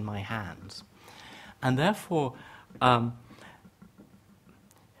levers in my hands. And therefore,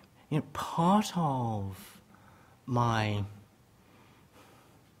 part of my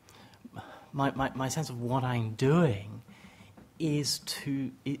sense of what I'm doing is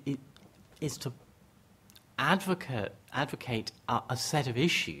to advocate a set of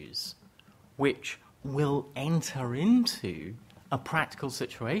issues which will enter into a practical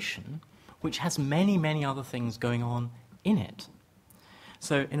situation which has many, many other things going on in it.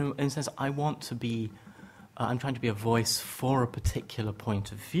 So, in a sense, I'm trying to be a voice for a particular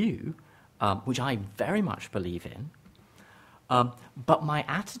point of view, which I very much believe in. But my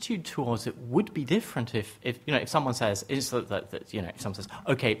attitude towards it would be different if someone says, if someone says,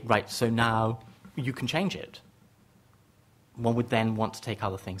 okay, right, so now you can change it. One would then want to take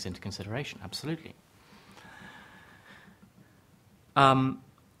other things into consideration. Absolutely.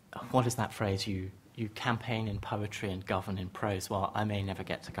 What is that phrase? You campaign in poetry and govern in prose. Well, I may never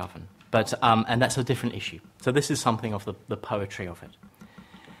get to govern, but and that's a different issue. So this is something of the poetry of it.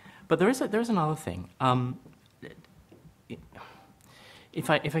 But there is another thing. If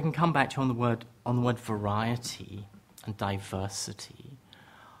I can come back to you on the word variety and diversity.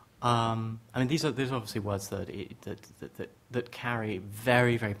 I mean, these are obviously words that carry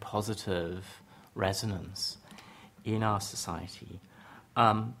very, very positive resonance in our society.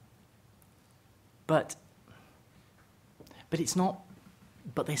 But it's not.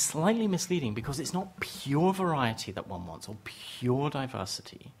 But they're slightly misleading because it's not pure variety that one wants or pure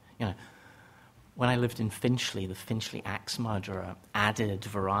diversity. When I lived in Finchley, the Finchley axe murderer added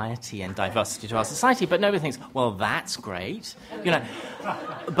variety and diversity to our society. But nobody thinks, well, that's great,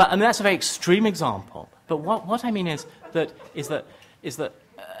 But that's a very extreme example. But what I mean is that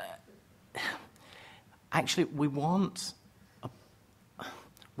actually we want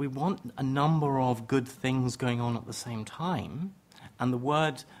a number of good things going on at the same time, and the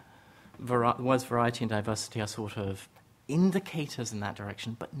words variety and diversity are sort of indicators in that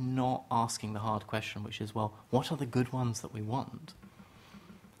direction, but not asking the hard question, which is, well, what are the good ones that we want?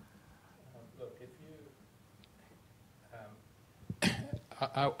 Look, if you...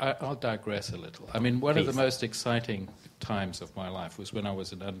 I'll digress a little. I mean, one of the most exciting times of my life was when I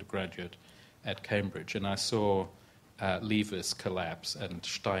was an undergraduate at Cambridge, and I saw Leavis collapse and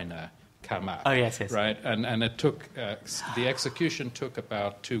Steiner come up. Oh, yes. Right? And it took... the execution took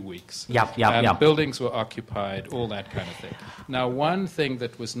about 2 weeks. Yeah. Buildings were occupied, all that kind of thing. Now, one thing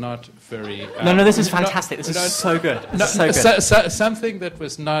that was not very... No, this is fantastic. This is so good. Something that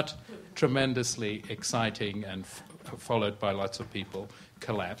was not tremendously exciting and followed by lots of people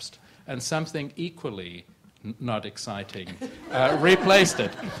collapsed, and something equally not exciting replaced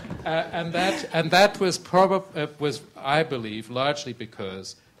it. And that was I believe, largely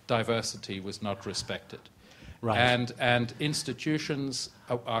because diversity was not respected. Right. And institutions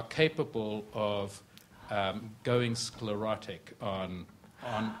are capable of going sclerotic on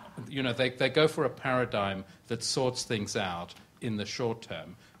they go for a paradigm that sorts things out in the short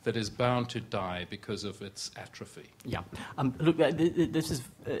term that is bound to die because of its atrophy. Yeah. Look, this is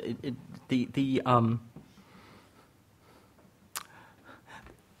the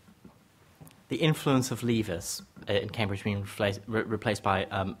influence of Leavis in Cambridge being replaced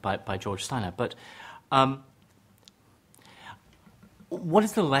by George Steiner. But what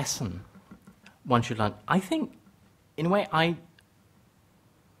is the lesson one should learn? I think, in a way, I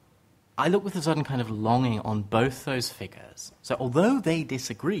look with a certain kind of longing on both those figures. So although they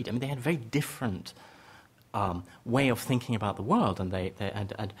disagreed, I mean, they had a very different way of thinking about the world, and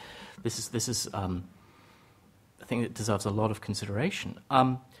this is a thing that deserves a lot of consideration.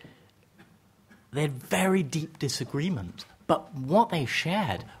 They had very deep disagreement, but what they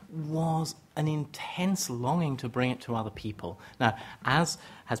shared was an intense longing to bring it to other people. Now, as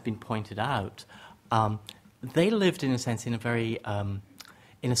has been pointed out, they lived, in a sense, in a very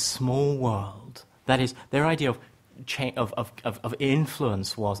in a small world. That is, their idea of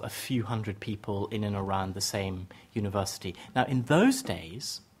influence was a few hundred people in and around the same university. Now, in those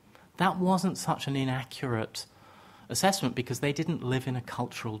days, that wasn't such an inaccurate assessment because they didn't live in a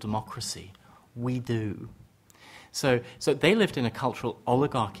cultural democracy. We do. So they lived in a cultural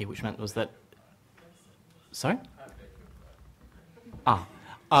oligarchy, which meant was that... Sorry? Well,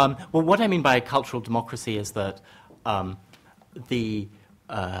 what I mean by a cultural democracy is that if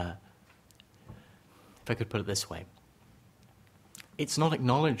I could put it this way, it's not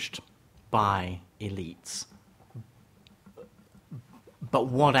acknowledged by elites,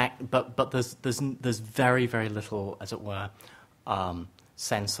 but there's very, very little, as it were,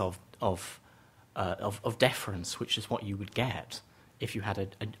 sense of deference, which is what you would get if you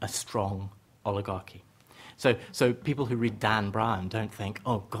had a strong oligarchy. So people who read Dan Brown don't think,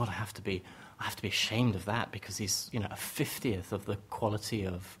 oh God, I have to be ashamed of that because he's, a 50th of the quality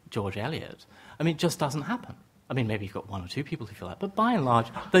of George Eliot. I mean, it just doesn't happen. I mean, maybe you've got one or two people who feel that, but by and large,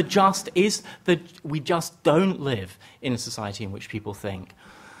 we just don't live in a society in which people think,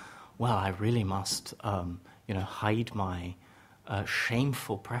 well, I really must, hide my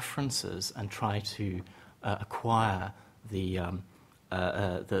shameful preferences and try to acquire the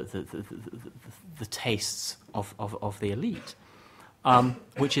tastes of the elite.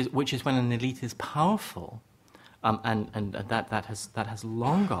 Which is when an elite is powerful, and that has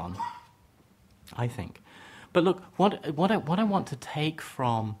long gone, I think. But look, what I want to take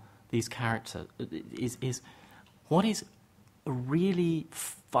from these characters is what is a really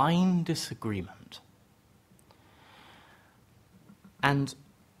fine disagreement, and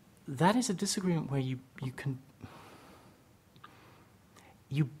that is a disagreement where you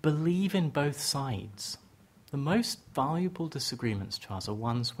believe in both sides. The most valuable disagreements, Charles, are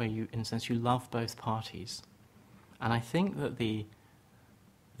ones where you, in a sense, you love both parties. And I think that the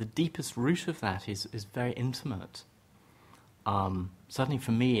deepest root of that is very intimate. Certainly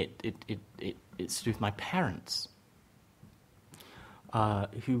for me, it's to do with my parents,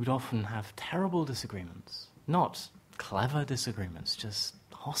 who would often have terrible disagreements. Not clever disagreements, just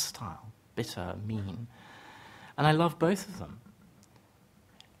hostile, bitter, mean. And I love both of them.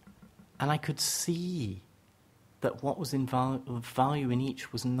 And I could see that what was of value in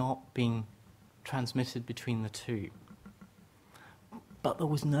each was not being transmitted between the two. But there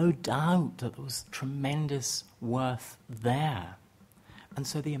was no doubt that there was tremendous worth there. And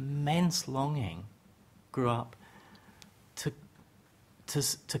so the immense longing grew up to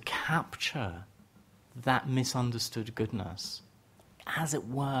capture that misunderstood goodness. As it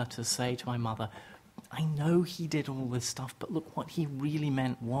were, to say to my mother, I know he did all this stuff, but look, what he really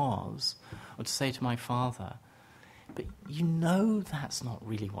meant was... Or to say to my father, but that's not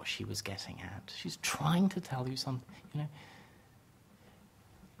really what she was getting at. She's trying to tell you something,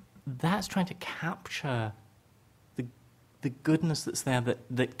 That's trying to capture the goodness that's there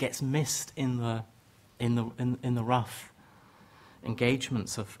that gets missed in the rough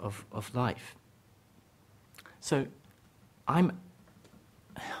engagements of life. So I'm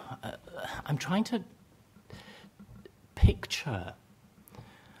trying to picture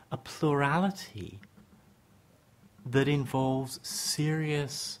a plurality that involves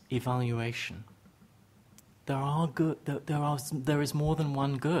serious evaluation. There is more than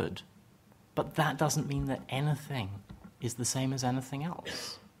one good, but that doesn't mean that anything is the same as anything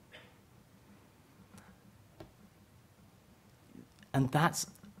else. And that's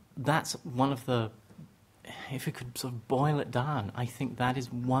one of the, if you could sort of boil it down, I think that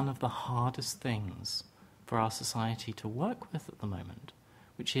is one of the hardest things for our society to work with at the moment,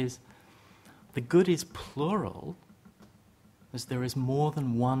 which is the good is plural, as there is more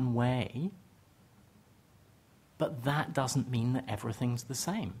than one way, but that doesn't mean that everything's the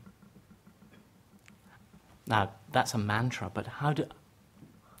same. Now, that's a mantra, but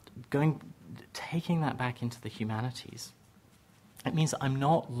taking that back into the humanities, it means that I'm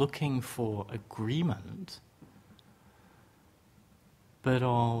not looking for agreement, but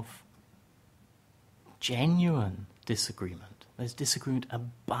of genuine disagreement. There's disagreement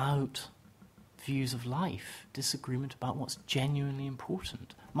about views of life, disagreement about what's genuinely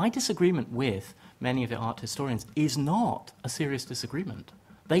important. My disagreement with many of the art historians is not a serious disagreement.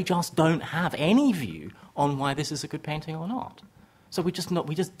 They just don't have any view on why this is a good painting or not. So we just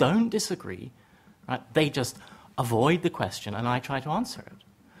don't disagree. Right? They just avoid the question, and I try to answer it.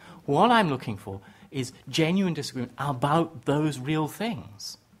 What I'm looking for is genuine disagreement about those real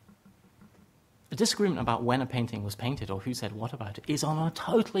things. A disagreement about when a painting was painted or who said what about it is on a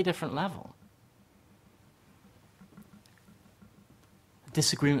totally different level. A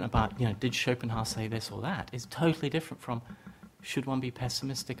disagreement about, did Schopenhauer say this or that is totally different from, should one be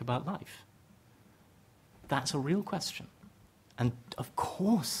pessimistic about life? That's a real question. And of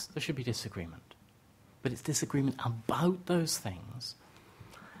course there should be disagreement. But it's disagreement about those things.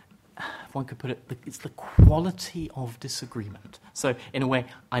 If one could put it, it's the quality of disagreement. So in a way,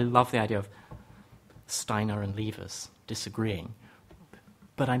 I love the idea of Steiner and Levers disagreeing.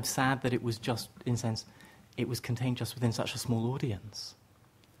 But I'm sad that it was just, in a sense, it was contained just within such a small audience.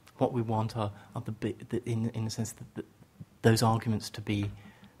 What we want are in a sense, those arguments to be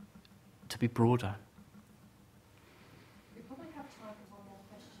broader. We probably have time for one more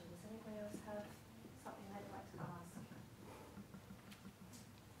question. Does anybody else have something they'd like to ask?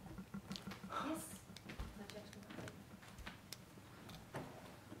 Yes, the gentleman.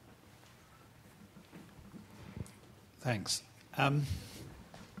 Thanks.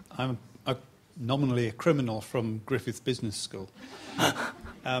 I'm nominally a criminal from Griffith Business School.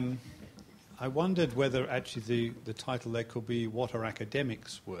 I wondered whether actually the title there could be "What Are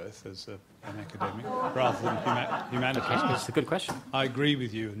Academics Worth?" as an academic, rather than humanities. That's a good question. I agree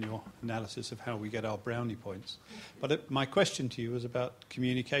with you in your analysis of how we get our brownie points. But my question to you was about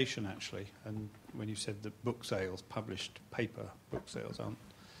communication, actually. And when you said that book sales, published paper book sales, aren't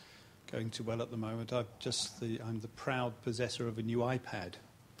going too well at the moment, I'm the proud possessor of a new iPad.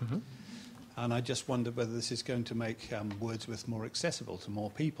 Mm-hmm. And I just wondered whether this is going to make Wordsworth more accessible to more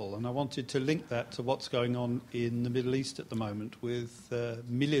people. And I wanted to link that to what's going on in the Middle East at the moment with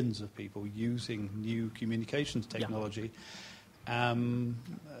millions of people using new communications technology. Yeah. And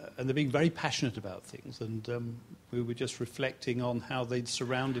they're being very passionate about things. And we were just reflecting on how they'd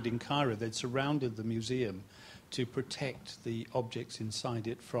surrounded the museum to protect the objects inside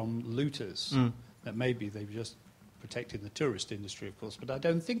it from looters. That maybe they were just protecting the tourist industry, of course, but I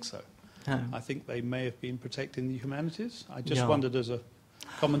don't think so. I think they may have been protecting the humanities. I just wondered, as a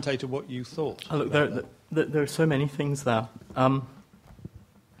commentator, what you thought. Oh, look, there are so many things there. Can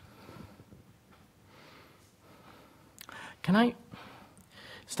I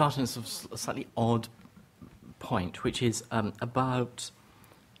start on a slightly odd point, which is about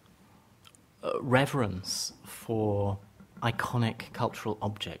reverence for iconic cultural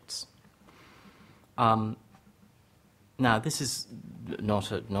objects? Now, this is not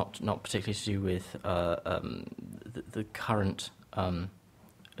particularly to do with the current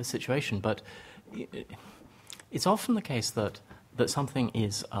situation, but it's often the case that something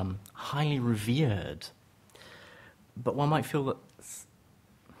is highly revered, but one might feel that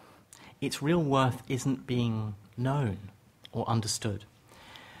its real worth isn't being known or understood.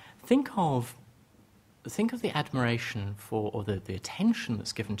 Think of the admiration for, or the attention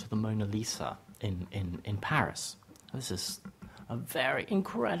that's given to the Mona Lisa in Paris. This is a very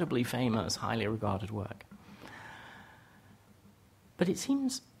incredibly famous, highly regarded work. But it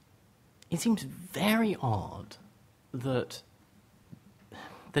seems very odd that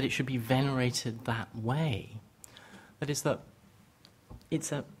it should be venerated that way. That is, that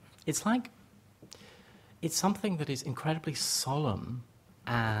it's something that is incredibly solemn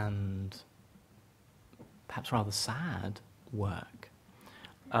and perhaps rather sad work.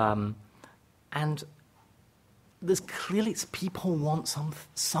 And there's clearly people want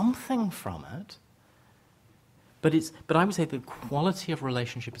something from it, but I would say the quality of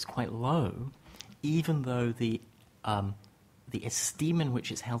relationship is quite low, even though the esteem in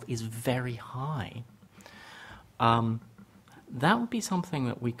which it's held is very high. That would be something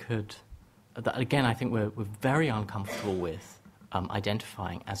that we could, that again, I think we're very uncomfortable with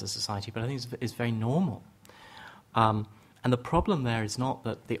identifying as a society, but I think it's very normal. And the problem there is not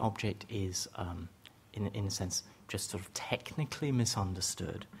that the object is, in a sense, just sort of technically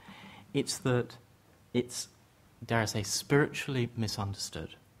misunderstood. It's that it's, dare I say, spiritually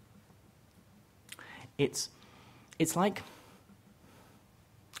misunderstood. It's like,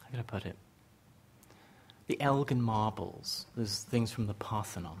 how can I put it? the Elgin marbles, there's things from the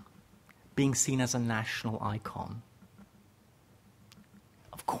Parthenon, being seen as a national icon.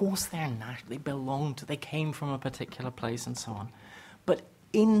 Of course they belong to, they came from a particular place and so on. But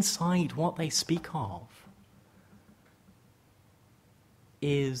inside what they speak of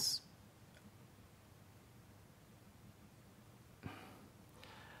is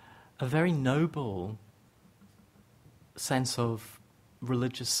a very noble sense of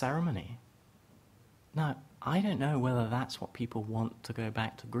religious ceremony. Now, I don't know whether that's what people want to go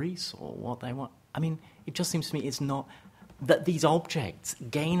back to Greece or what they want. I mean, it just seems to me it's not that these objects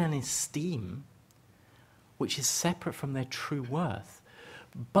gain an esteem which is separate from their true worth,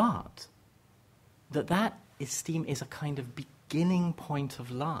 but that esteem is a kind of beginning point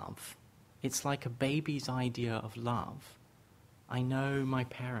of love. It's like a baby's idea of love. I know my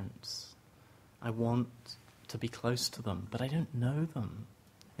parents. I want to be close to them, but I don't know them.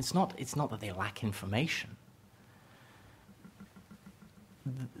 It's not that they lack information.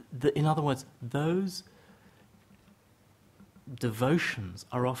 In other words, those devotions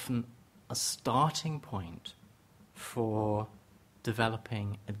are often a starting point for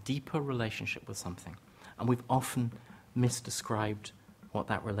developing a deeper relationship with something. And we've often misdescribed what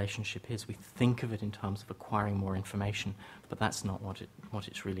that relationship is. We think of it in terms of acquiring more information, but that's not what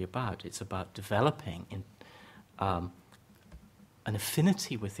it's really about. It's about developing an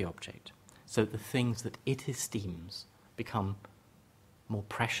affinity with the object, so the things that it esteems become more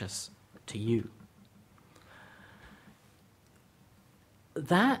precious to you.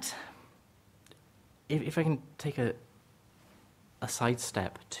 That, if I can take a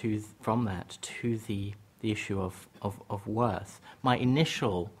sidestep from that to the issue of worth, my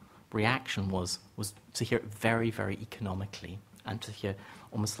initial reaction was to hear it very, very economically, and to hear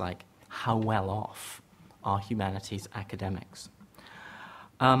almost like how well off are humanities academics.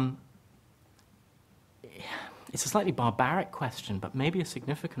 It's a slightly barbaric question, but maybe a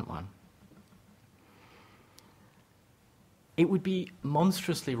significant one. It would be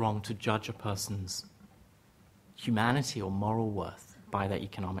monstrously wrong to judge a person's humanity or moral worth by their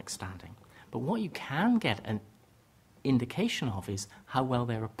economic standing. But what you can get an indication of is how well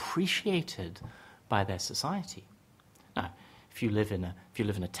they're appreciated by their society. Now, if you live in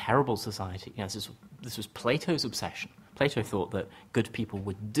a terrible society, this was Plato's obsession. Plato thought that good people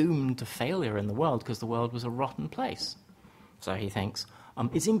were doomed to failure in the world because the world was a rotten place. So he thinks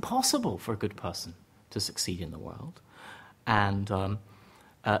it's impossible for a good person to succeed in the world, and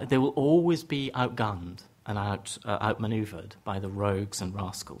they will always be outgunned and outmaneuvered by the rogues and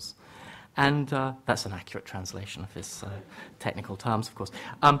rascals. And that's an accurate translation of his technical terms, of course.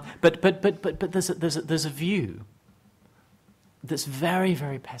 But there's a view that's very,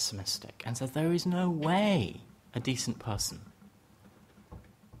 very pessimistic and says there is no way a decent person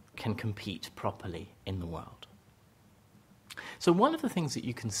can compete properly in the world. So one of the things that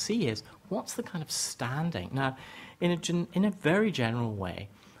you can see is what's the kind of standing. Now, in a very general way,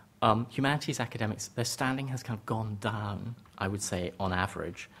 humanities academics, their standing has kind of gone down, I would say, on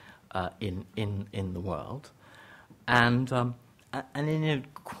average, in the world, and in a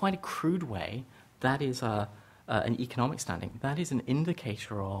quite a crude way, that is an economic standing. That is an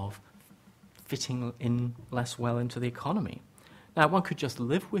indicator of fitting in less well into the economy. Now, one could just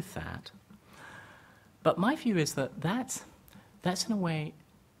live with that, but my view is that that's in a way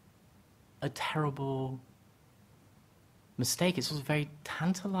a terrible mistake. It's also very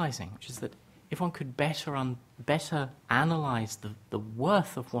tantalizing, which is that if one could better analyze the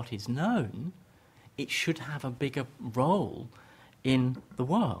worth of what is known, it should have a bigger role in the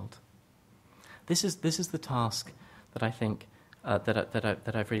world. This is the task that I think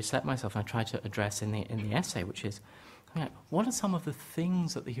that I've really set myself, and I try to address in the essay, which is, what are some of the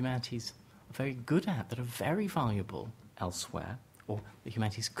things that the humanities are very good at that are very valuable elsewhere, or the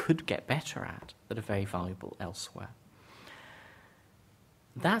humanities could get better at that are very valuable elsewhere?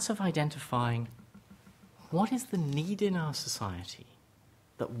 That's of identifying what is the need in our society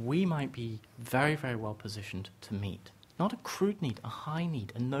that we might be very, very well positioned to meet. Not a crude need, a high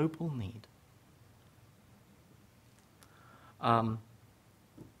need, a noble need. I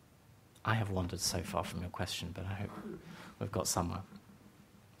have wandered so far from your question, but I hope we've got somewhere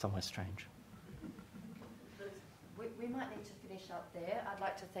strange. We might need to finish up there. I'd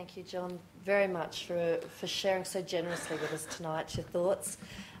like to thank you, John, very much for sharing so generously with us tonight your thoughts.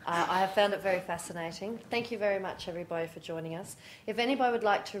 I have found it very fascinating. Thank you very much, everybody, for joining us. If anybody would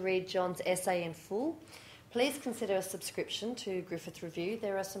like to read John's essay in full, please consider a subscription to Griffith Review.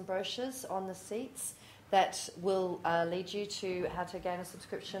 There are some brochures on the seats that will lead you to how to gain a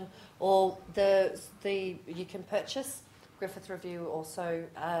subscription, or you can purchase Griffith Review also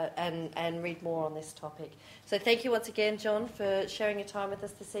and read more on this topic. So thank you once again, John, for sharing your time with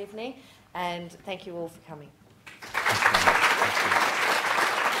us this evening, and thank you all for coming. Thank you.